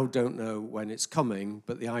 We now don't know when it's coming,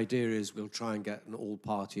 but the idea is we'll try and get an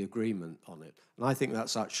all-party agreement on it. And I think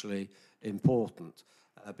that's actually important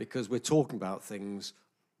because we're talking about things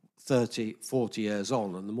 30, 40 years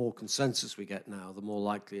on, and the more consensus we get now, the more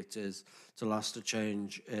likely it is to last a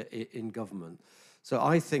change in government. So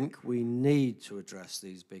I think we need to address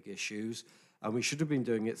these big issues, and we should have been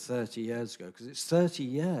doing it 30 years ago, because it's 30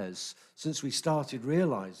 years since we started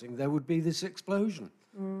realising there would be this explosion.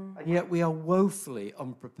 And yet we are woefully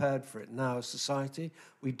unprepared for it now as society.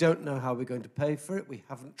 We don't know how we're going to pay for it. We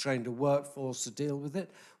haven't trained a workforce to deal with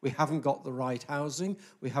it. We haven't got the right housing.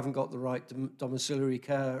 We haven't got the right domiciliary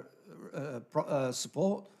care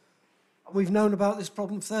support. We've known about this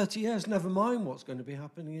problem 30 years, never mind what's going to be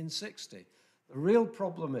happening in 60. The real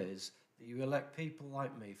problem is that you elect people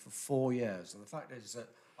like me for 4 years. And the fact is that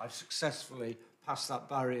I've successfully passed that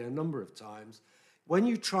barrier a number of times. When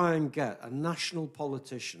you try and get a national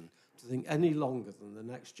politician to think any longer than the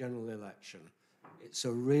next general election, it's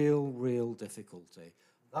a real difficulty.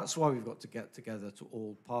 That's why we've got to get together to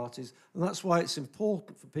all parties, and that's why it's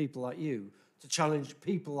important for people like you to challenge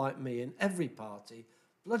people like me in every party.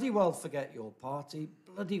 Bloody well forget your party,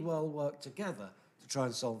 bloody well work together to try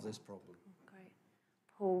and solve this problem. Great.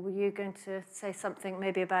 Paul, were you going to say something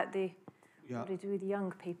maybe about the... What do you do with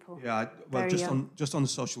young people? Yeah, well, just on the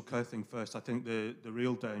social care thing first, I think the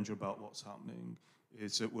real danger about what's happening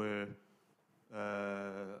is that we're,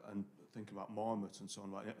 and thinking about Marmot and so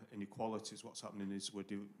on, like inequalities, what's happening is we're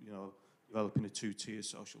developing a two-tier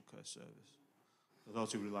social care service. For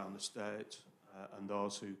those who rely on the state and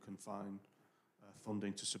those who can find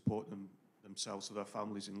funding to support themselves or their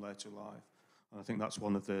families in later life. And I think that's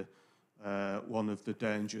one of the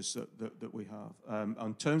dangers that we have.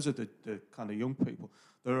 In terms of the kind of young people,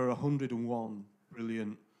 there are 101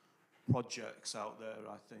 brilliant projects out there,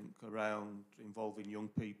 I think, around involving young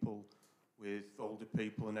people with older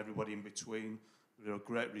people and everybody in between. There are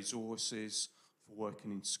great resources for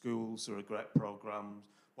working in schools. There are great programs.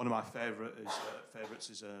 One of my favourites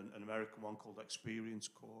is an American one called Experience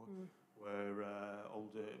Corps, where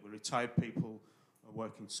retired people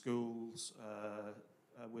work in schools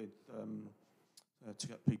to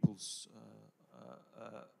get people's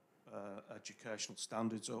educational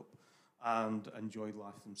standards up and enjoy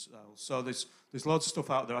life themselves. So there's lots of stuff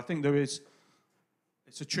out there. I think it's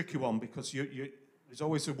a tricky one because there's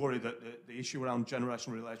always a worry that the issue around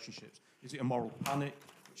generational relationships, is it a moral panic,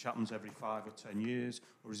 which happens every 5 or 10 years,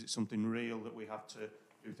 or is it something real that we have to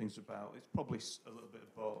do things about? It's probably a little bit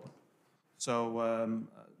of both. So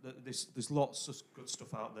there's lots of good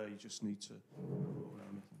stuff out there. You just need to look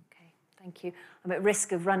around. Okay, thank you. I'm at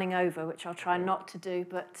risk of running over, which I'll try not to do,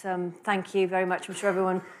 but thank you very much. I'm sure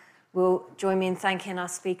everyone will join me in thanking our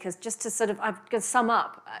speakers. Just to sort of, I'm going to sum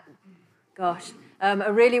up,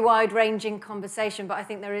 a really wide-ranging conversation, but I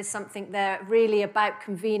think there is something there really about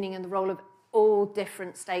convening and the role of all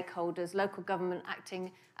different stakeholders, local government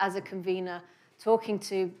acting as a convener, talking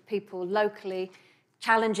to people locally,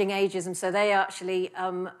 challenging ageism, so they actually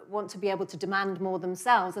want to be able to demand more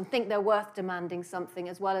themselves and think they're worth demanding something,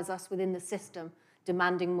 as well as us within the system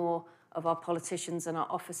demanding more of our politicians and our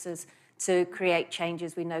officers to create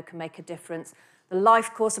changes we know can make a difference. The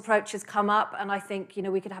life course approach has come up, and I think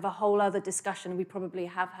we could have a whole other discussion. We probably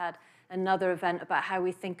have had another event about how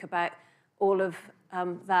we think about all of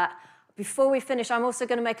that. Before we finish, I'm also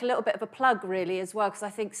going to make a little bit of a plug, really, as well, because I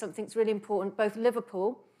think something's really important. Both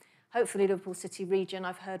Liverpool, hopefully Liverpool City region,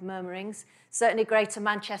 I've heard murmurings, certainly Greater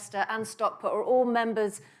Manchester and Stockport are all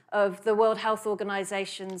members of the World Health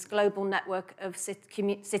Organization's global network of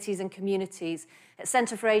cities and communities. At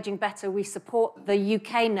Centre for Ageing Better, we support the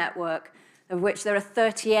UK network, of which there are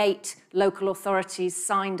 38 local authorities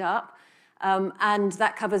signed up, and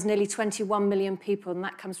that covers nearly 21 million people, and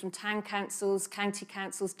that comes from town councils, county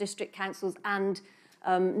councils, district councils, and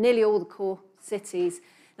nearly all the core cities.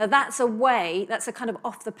 Now that's a kind of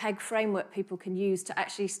off-the-peg framework people can use to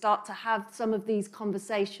actually start to have some of these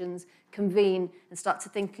conversations, convene, and start to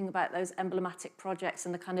thinking about those emblematic projects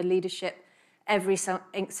and the kind of leadership every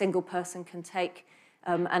single person can take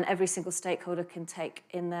and every single stakeholder can take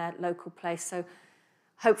in their local place. So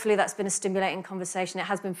hopefully that's been a stimulating conversation. It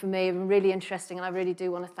has been for me, and really interesting, and I really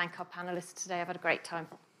do want to thank our panellists today. I've had a great time.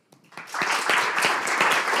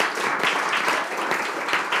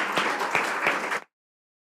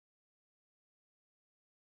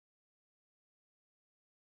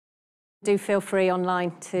 Do feel free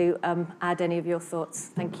online to add any of your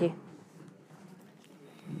thoughts. Thank you.